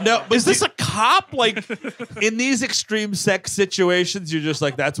 No, but is this a cop? Like, in these extreme sex situations, you're just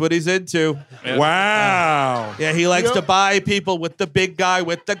like, that's what he's into. wow. Yeah, he likes to buy people with the big guy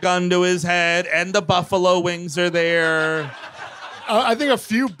with the gun to his head, and the buffalo wings are there. I think a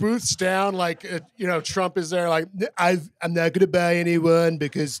few booths down, like, Trump is there, like, I'm not going to buy anyone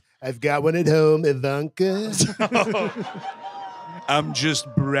because I've got one at home, Ivanka. I'm just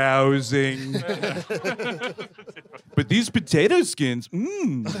browsing. But these potato skins,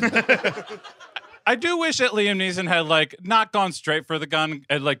 I do wish that Liam Neeson had like not gone straight for the gun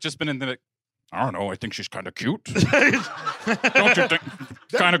and like just been in the. I don't know. I think she's kind of cute. Don't you think?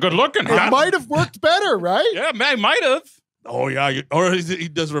 Kind of good looking, huh? It might have worked better, right? Yeah, might have. Oh yeah, or he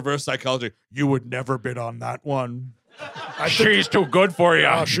does reverse psychology. You would never bid on that one. She's too good for you.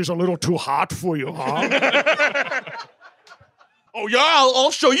 She's a little too hot for you, huh? Oh yeah,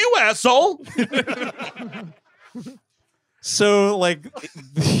 I'll show you, asshole. So, like,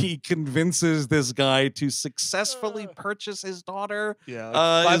 he convinces this guy to successfully purchase his daughter. Yeah,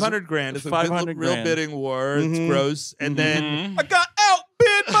 like 500 grand. It's a real bidding war. It's gross. And then I got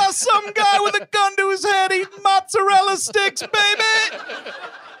outbid by some guy with a gun to his head eating mozzarella sticks, baby.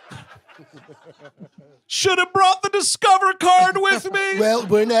 Should have brought the Discover card with me. Well,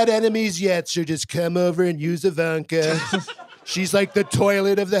 we're not enemies yet, so just come over and use Ivanka. She's like the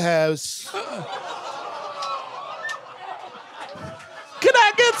toilet of the house. Can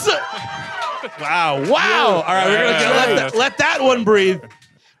I get some? Wow. All right, we're gonna let that one breathe.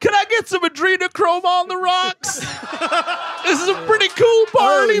 Can I get some adrenochrome on the rocks? This is a pretty cool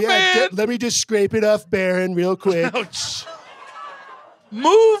party, man. Let me just scrape it off Baron real quick. Ouch.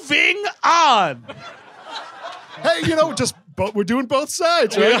 Moving on. Hey, we're doing both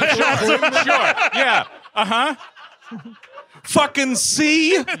sides, right? Sure. Yeah. Fucking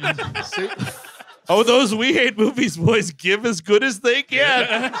see? Oh, those We Hate Movies boys give as good as they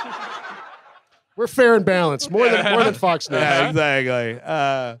can. We're fair and balanced, more than Fox News. Yeah,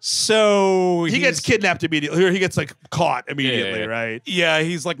 exactly. So he gets kidnapped immediately. Or he gets like caught immediately, right? Yeah,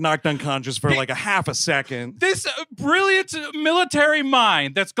 he's like knocked unconscious for like a half a second. This brilliant military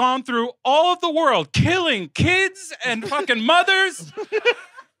mind that's gone through all of the world, killing kids and fucking mothers,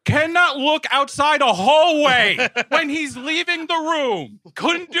 cannot look outside a hallway when he's leaving the room.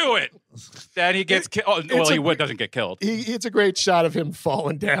 Couldn't do it. Then he gets killed. Well, he doesn't get killed. It's a great shot of him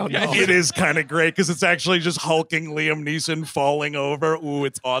falling down. Yeah, it is kind of great because it's actually just hulking Liam Neeson falling over. Ooh,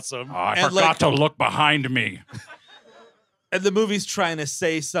 it's awesome. Oh, I forgot to look behind me. And the movie's trying to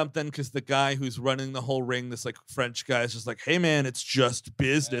say something because the guy who's running the whole ring, this like French guy, is just like, "Hey man, it's just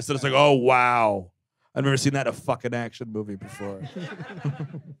business." And it's like, "Oh wow, I've never seen that in a fucking action movie before."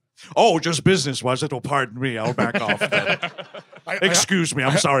 Oh, just business was it? Oh, pardon me. I'll back off then. Excuse me.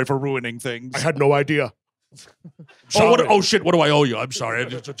 I'm sorry for ruining things. I had no idea. Oh shit, what do I owe you? I'm sorry.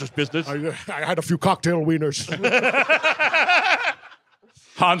 Just business. I had a few cocktail wieners.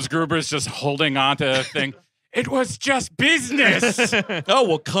 Hans Gruber's just holding on to a thing. It was just business. Oh,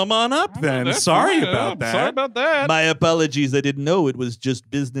 well, come on up then. Sorry about that. Sorry about that. My apologies. I didn't know it was just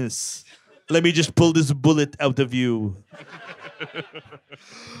business. Let me just pull this bullet out of you.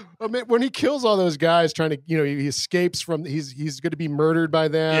 I mean, when he kills all those guys trying to, he escapes from, he's going to be murdered by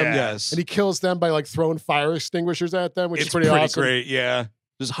them. Yeah. Yes. And he kills them by like throwing fire extinguishers at them, which It's is pretty awesome. great, yeah.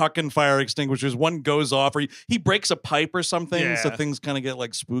 Just hucking fire extinguishers. One goes off, or he breaks a pipe or something, so things kind of get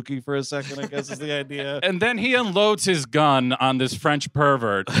like spooky for a second, I guess is the idea. And then he unloads his gun on this French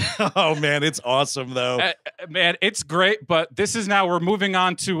pervert. Oh, man, it's awesome, though. Man, it's great, but we're moving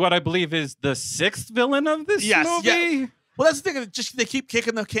on to what I believe is the sixth villain of this movie. Yeah. Well, that's the thing. Just they keep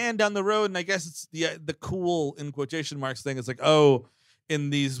kicking the can down the road, and I guess it's the cool in quotation marks thing. It's like, oh, in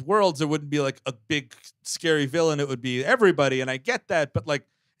these worlds, there wouldn't be like a big scary villain. It would be everybody, and I get that, but like,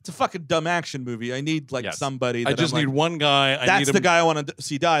 it's a fucking dumb action movie. I need like somebody. I just need one guy. That's the guy I want to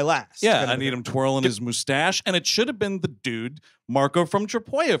see die last. Yeah, I need him twirling his mustache, and it should have been the dude Marco from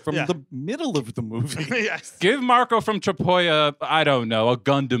Tropoya from the middle of the movie. Yes. Give Marco from Tropoya, I don't know, a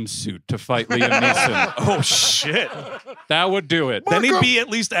Gundam suit to fight Liam Neeson. Oh shit, that would do it. Then he'd be at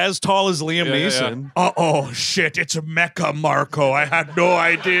least as tall as Liam Neeson. Oh shit, it's Mecha Marco. I had no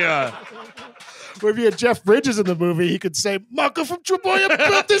idea. If you had Jeff Bridges in the movie, he could say, Marco from Tropoya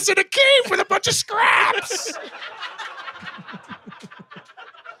built this in a cave with a bunch of scraps.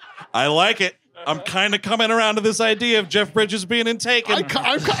 I like it. I'm kind of coming around to this idea of Jeff Bridges being in Taken.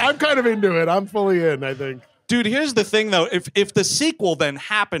 I'm kind of into it. I'm fully in, I think. Dude, here's the thing, though. If the sequel then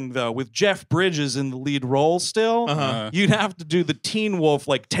happened, though, with Jeff Bridges in the lead role still, you'd have to do the Teen Wolf,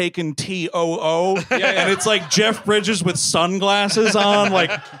 like, Taken TOO. And it's like Jeff Bridges with sunglasses on, like,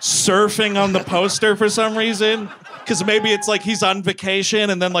 surfing on the poster for some reason. Because maybe it's like he's on vacation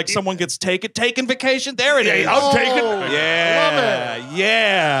and then, like, someone gets taken vacation. There it is. I'm taken. Yeah. Love it.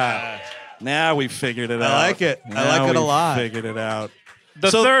 Yeah. Now we figured it out. I like it. I like it a lot. Figured it out.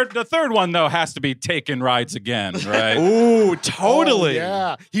 The third one, though, has to be Taken Rides Again, right? Ooh, totally. Oh,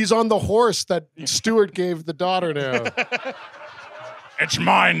 yeah. He's on the horse that Stuart gave the daughter now. It's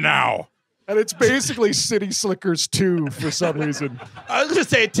mine now. And it's basically City Slickers 2 for some reason. I was gonna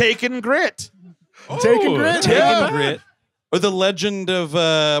say Taken Grit. Taking Grit? Taking Yeah. Grit. Or the legend of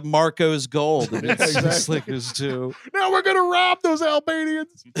Marco's Gold. And it's exactly. Slickers too. Now we're going to rob those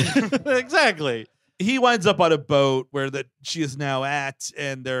Albanians. Exactly. He winds up on a boat where she is now at,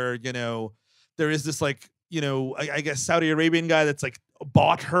 and there is this like, I guess Saudi Arabian guy that's like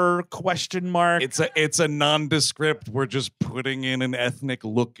bought her ? It's a nondescript. We're just putting in an ethnic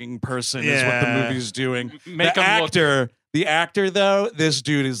looking person is what the Yeah. movie's doing. Make the him actor. The actor, though, this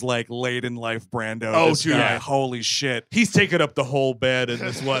dude is like late in life Brando. Oh, this dude. guy, Yeah. holy shit. He's taken up the whole bed in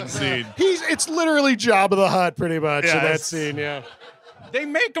this one scene. It's literally Jabba the Hutt pretty much in that Yes. scene, yeah. They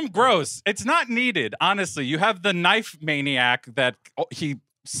make him gross. It's not needed, honestly. You have the knife maniac that he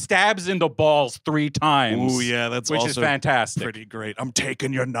stabs into balls 3 times. Ooh, yeah, that's which also is fantastic. pretty great. I'm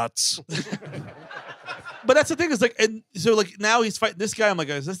taking your nuts. But that's the thing is like, and so like now he's fighting this guy. I'm like,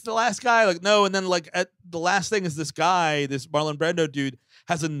 is this the last guy? Like, no. And then like at the last thing is this guy, this Marlon Brando dude,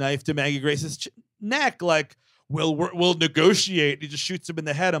 has a knife to Maggie Grace's neck. Like, we'll negotiate. He just shoots him in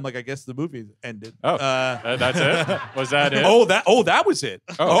the head. I'm like, I guess the movie ended. Oh, that's it? Was that it? That was it.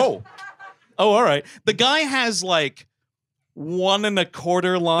 Oh, all right. The guy has like 1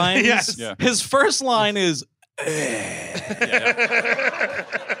 1/4 lines. Yes. Yeah. His first line is,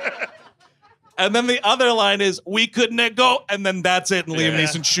 and then the other line is, we couldn't go, and then that's it. And Liam Yeah.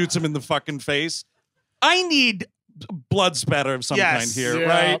 Neeson shoots him in the fucking face. I need blood spatter of some Yes. kind here, yeah,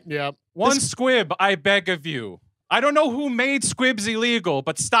 right? Yeah. One squib, I beg of you. I don't know who made squibs illegal,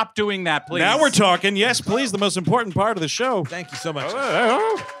 but stop doing that, please. Now we're talking. Yes, please. The most important part of the show. Thank you so much.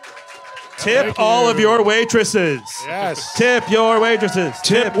 Oh. Tip Thank all you. of your waitresses. Yes. Tip your waitresses.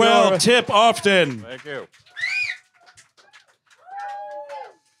 Tip well, tip often. Thank you.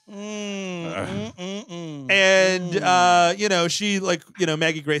 And she like,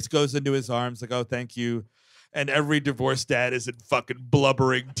 Maggie Grace goes into his arms like, oh, thank you. And every divorced dad is in fucking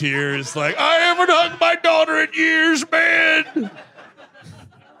blubbering tears, like, I haven't hugged my daughter in years, man.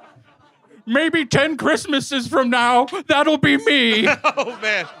 Maybe 10 Christmases from now, that'll be me. Oh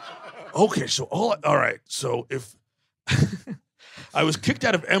man. Okay, so all right. So if I was kicked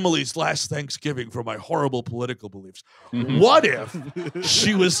out of Emily's last Thanksgiving for my horrible political beliefs, what if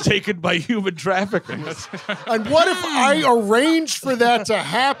she was taken by human traffickers? And what if I arranged for that to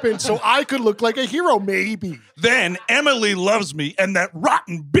happen so I could look like a hero? Maybe. Then Emily loves me, and that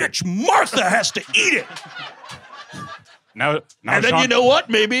rotten bitch Martha has to eat it. Now And then Sean, you know what?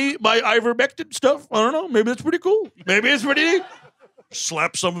 Maybe my ivermectin stuff, I don't know, maybe that's pretty cool. Maybe it's pretty neat.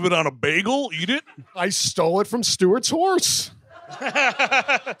 Slap some of it on a bagel, eat it. I stole it from Stuart's horse.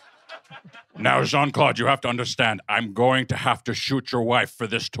 Now, Jean-Claude, you have to understand, I'm going to have to shoot your wife for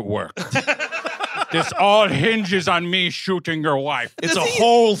this to work. This all hinges on me shooting your wife. It's a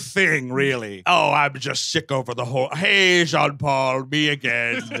whole thing, really. Oh, I'm just sick over the whole. Hey, Jean-Paul, me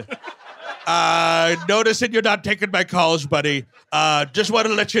again. Noticing you're not taking my calls, buddy. Just want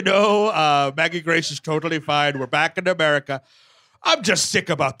to let you know, Maggie Grace is totally fine. We're back in America. I'm just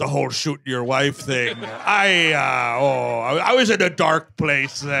sick about the whole shooting your wife thing. I was in a dark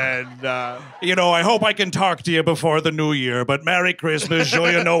place, and I hope I can talk to you before the new year, but Merry Christmas,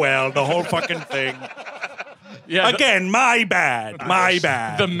 Joyeux Noel, the whole fucking thing. Yeah, Again, my bad. My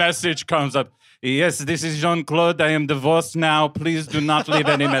bad. the message comes up. Yes, this is Jean-Claude. I am divorced now. Please do not leave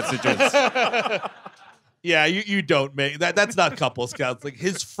any messages. yeah, you don't make that. That's not couples counseling.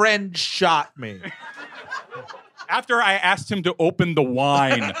 His friend shot me. After I asked him to open the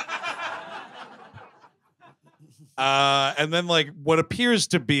wine. And then like what appears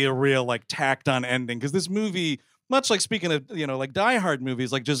to be a real like tacked on ending, because this movie, much like speaking of like Die Hard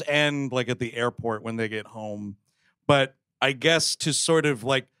movies, like just end like at the airport when they get home. But I guess to sort of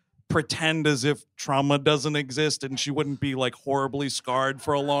like pretend as if trauma doesn't exist and she wouldn't be like horribly scarred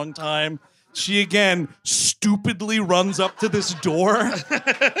for a long time, she again stupidly runs up to this door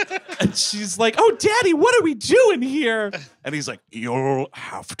and she's like, oh, Daddy, what are we doing here? And he's like, you'll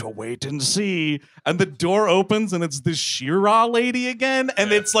have to wait and see. And the door opens and it's this Shira lady again.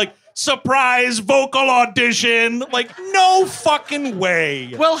 And it's like, surprise vocal audition. Like, no fucking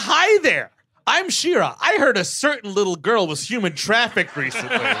way. Well, hi there. I'm Shira. I heard a certain little girl was human trafficked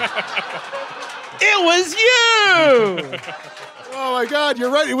recently. It was you. Oh my God,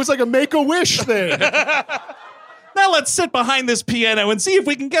 you're right. It was like a Make-A-Wish thing. Now let's sit behind this piano and see if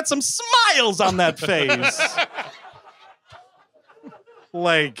we can get some smiles on that face.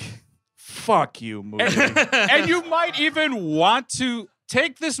 Like, fuck you, movie. And you might even want to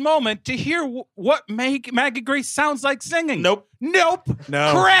take this moment to hear what Maggie Grace sounds like singing. Nope. No.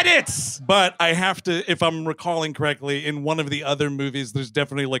 Credits. But I have to, if I'm recalling correctly, in one of the other movies, there's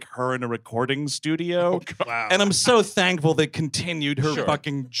definitely like her in a recording studio. Wow. And I'm so thankful they continued her Sure.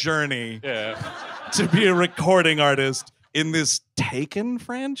 fucking journey Yeah. to be a recording artist in this Taken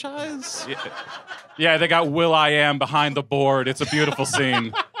franchise. Yeah, they got Will.i.am behind the board. It's a beautiful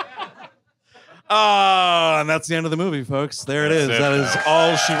scene. And that's the end of the movie, folks. There it is. That's it. That is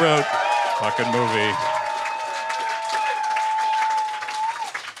all she wrote. Fucking movie.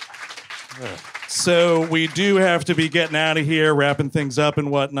 So we do have to be getting out of here, wrapping things up and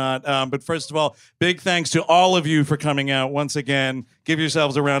whatnot. But first of all, big thanks to all of you for coming out once again. Give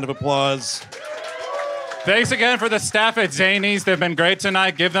yourselves a round of applause. Thanks again for the staff at Zanies. They've been great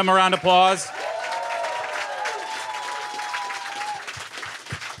tonight. Give them a round of applause.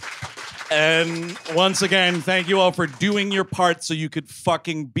 And once again, thank you all for doing your part so you could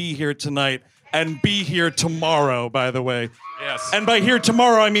fucking be here tonight and be here tomorrow, by the way. Yes. And by here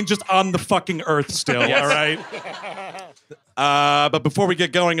tomorrow, I mean just on the fucking earth still, Yes. all right? But before we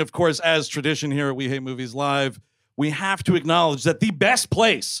get going, of course, as tradition here at We Hate Movies Live, we have to acknowledge that the best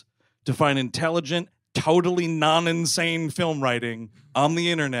place to find intelligent, totally non-insane film writing on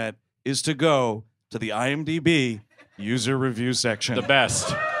the internet is to go to the IMDb user review section. The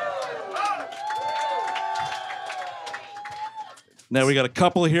best. Now, we got a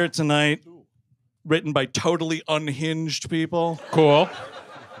couple here tonight, written by totally unhinged people. Cool.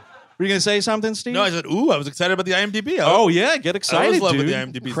 Were you going to say something, Steve? No, I said, ooh, I was excited about the IMDb. Oh, yeah, get excited, love dude.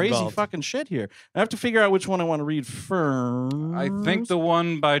 when the IMDb's Crazy involved. fucking shit here. I have to figure out which one I want to read first. I think the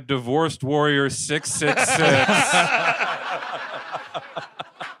one by Divorced Warrior 666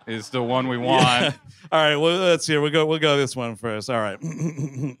 is the one we want. Yeah. All right, well, let's see. We'll go this one first. All right.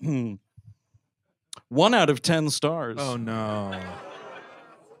 1 out of 10 stars. Oh, no.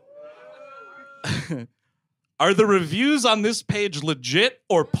 Are the reviews on this page legit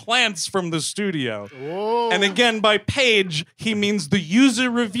or plants from the studio? Whoa. And again, by page, he means the user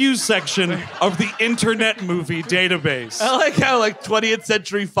review section of the Internet Movie Database. I like how, like, 20th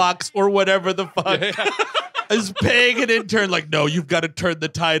Century Fox or whatever the fuck is paying an intern, like, no, you've got to turn the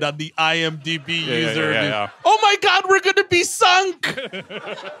tide on the IMDb user review. yeah. Oh, my God, we're going to be sunk.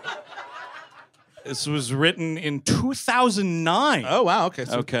 This was written in 2009. Oh, wow. Okay.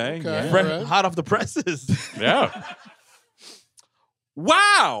 So Okay. Okay. yeah. fre- Alright. hot off the presses. Yeah.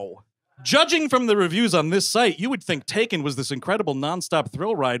 Wow! Judging from the reviews on this site, you would think Taken was this incredible nonstop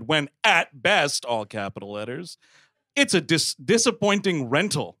thrill ride when, at best, all capital letters, it's a disappointing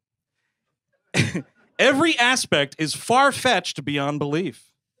rental. Every aspect is far-fetched beyond belief.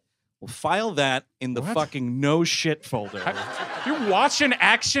 Well, file that in the fucking no shit folder. You watch an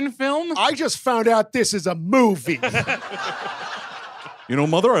action film? I just found out this is a movie. You know,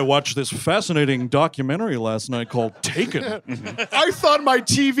 Mother, I watched this fascinating documentary last night called Taken. I thought my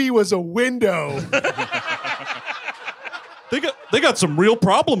TV was a window. They got some real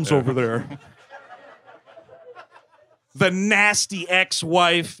problems over there. The nasty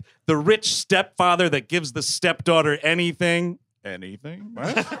ex-wife, the rich stepfather that gives the stepdaughter anything. Anything?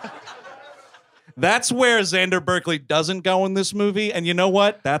 What? That's where Xander Berkeley doesn't go in this movie, and you know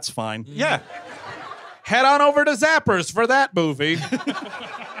what? That's fine. Yeah. Head on over to Zappers for that movie.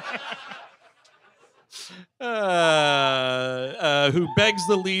 Who begs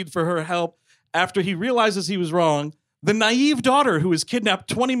the lead for her help after he realizes he was wrong. The naive daughter who is kidnapped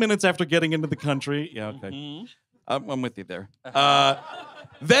 20 minutes after getting into the country. Yeah, okay. I'm with you there.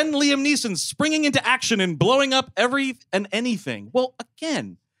 Then Liam Neeson springing into action and blowing up every and anything. Well,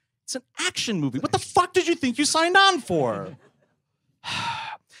 again, it's an action movie. What the fuck did you think you signed on for?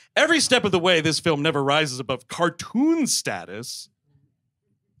 Every step of the way, this film never rises above cartoon status.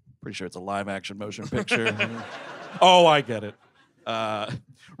 Pretty sure it's a live-action motion picture. Oh, I get it.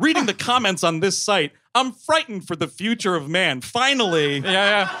 Reading the comments on this site, I'm frightened for the future of man. Finally,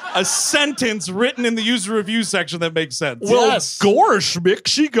 a sentence written in the user review section that makes sense. Well, Yes. gosh, Mick,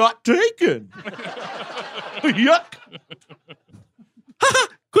 she got taken. Yuck.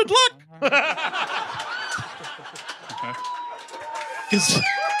 Good luck. 'Cause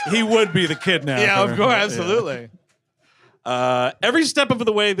he would be the kidnapper. Yeah, of course, absolutely. Every step of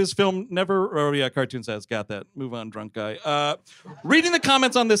the way, this film never. Oh yeah, cartoon says got that. Move on, drunk guy. Reading the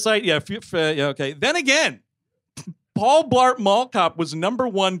comments on this site, yeah, okay. Then again, Paul Blart Mall Cop was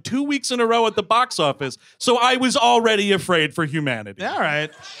 #1 2 weeks in a row at the box office, so I was already afraid for humanity. All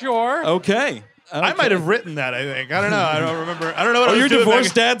right. Sure. Okay. I might have written that, I think. I don't know. I don't remember. I don't know what Oh, I was you're doing.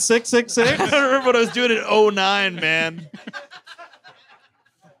 divorced dad 666. I don't remember what I was doing in 2009, man.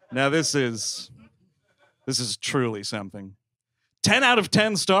 Now this is truly something. 10 out of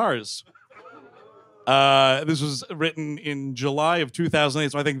 10 stars. This was written in July of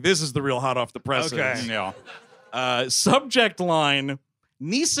 2008, so I think this is the real hot off the presses. Okay. Yeah. Subject line,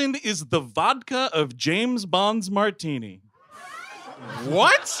 Neeson is the vodka of James Bond's martini.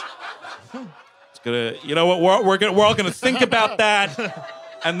 What? It's gonna, you know what? We're all gonna think about that,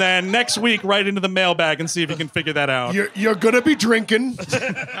 and then next week, right into the mailbag and see if you can figure that out. You're gonna be drinking.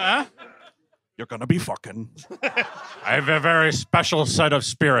 You're gonna be fucking. I have a very special set of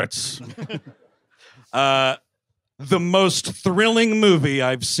spirits. The most thrilling movie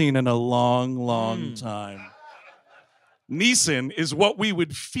I've seen in a long, long time. Neeson is what we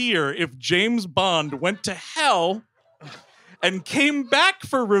would fear if James Bond went to hell and came back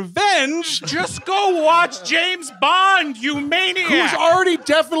for revenge. Just go watch James Bond, you maniac. Who's already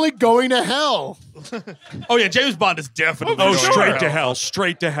definitely going to hell. Oh yeah, James Bond is definitely. Oh, going straight hell. to hell.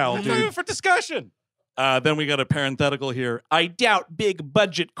 Straight to hell, dude. For discussion. Then we got a parenthetical here. I doubt big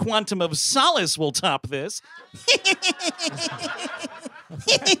budget Quantum of Solace will top this.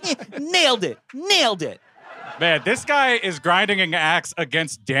 Nailed it. Nailed it. Man, this guy is grinding an axe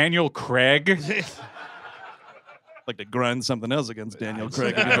against Daniel Craig. Like to grind something else against Daniel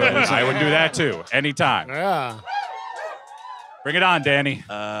Craig. I would do that too, anytime. Yeah. Bring it on, Danny.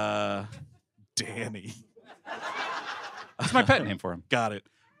 Danny. That's my pet name for him. Got it.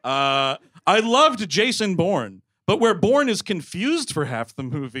 I loved Jason Bourne, but where Bourne is confused for half the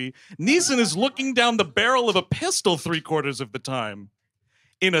movie, Neeson is looking down the barrel of a pistol 3/4 of the time.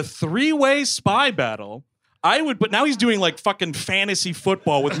 In a 3-way spy battle, but now he's doing like fucking fantasy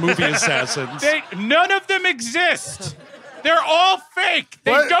football with movie assassins. None of them exist. They're all fake.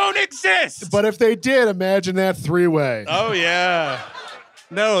 They What? don't exist. But if they did, imagine that 3-way. Oh, yeah.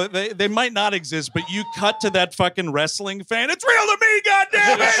 No, they might not exist, but you cut to that fucking wrestling fan. It's real to me,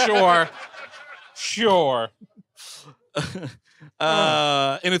 goddammit! Sure.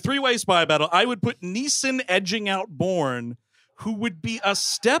 In a 3-way spy battle, I would put Neeson edging out Bourne, who would be a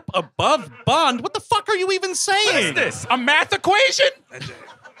step above Bond. What the fuck are you even saying? What is this? A math equation?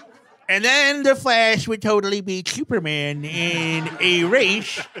 And then the Flash would totally beat Superman in a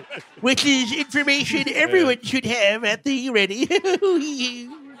race, which is information everyone should have at the ready.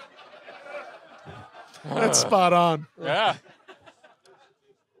 That's spot on. Yeah.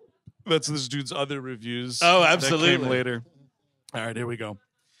 That's this dude's other reviews. Oh, that absolutely. came later. All right, here we go.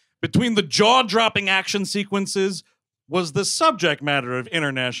 Between the jaw-dropping action sequences was the subject matter of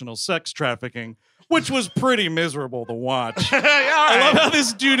international sex trafficking, which was pretty miserable to watch. I love how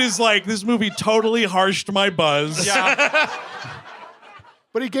this dude is like, this movie totally harshed my buzz. Yeah.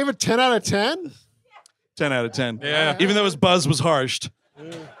 But he gave it 10 out of 10? 10 out of 10. Yeah. Even though his buzz was harshed.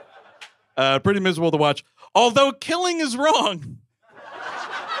 Pretty miserable to watch. Although killing is wrong.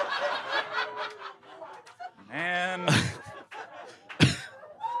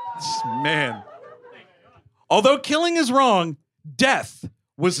 Man. Although killing is wrong, death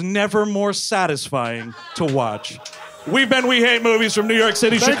was never more satisfying to watch. We've been We Hate Movies from New York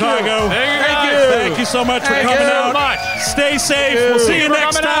City, Chicago. Thank you so much for coming out. Stay safe. We'll see you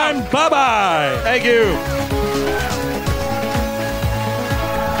next time. Bye-bye. Thank you.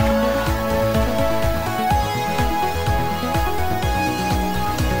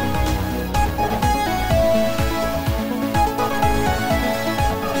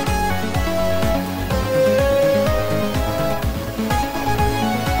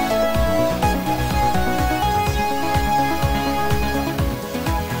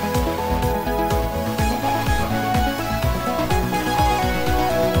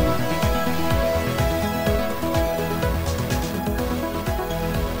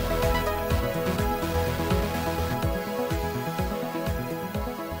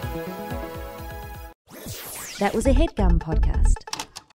 That was a HeadGum podcast.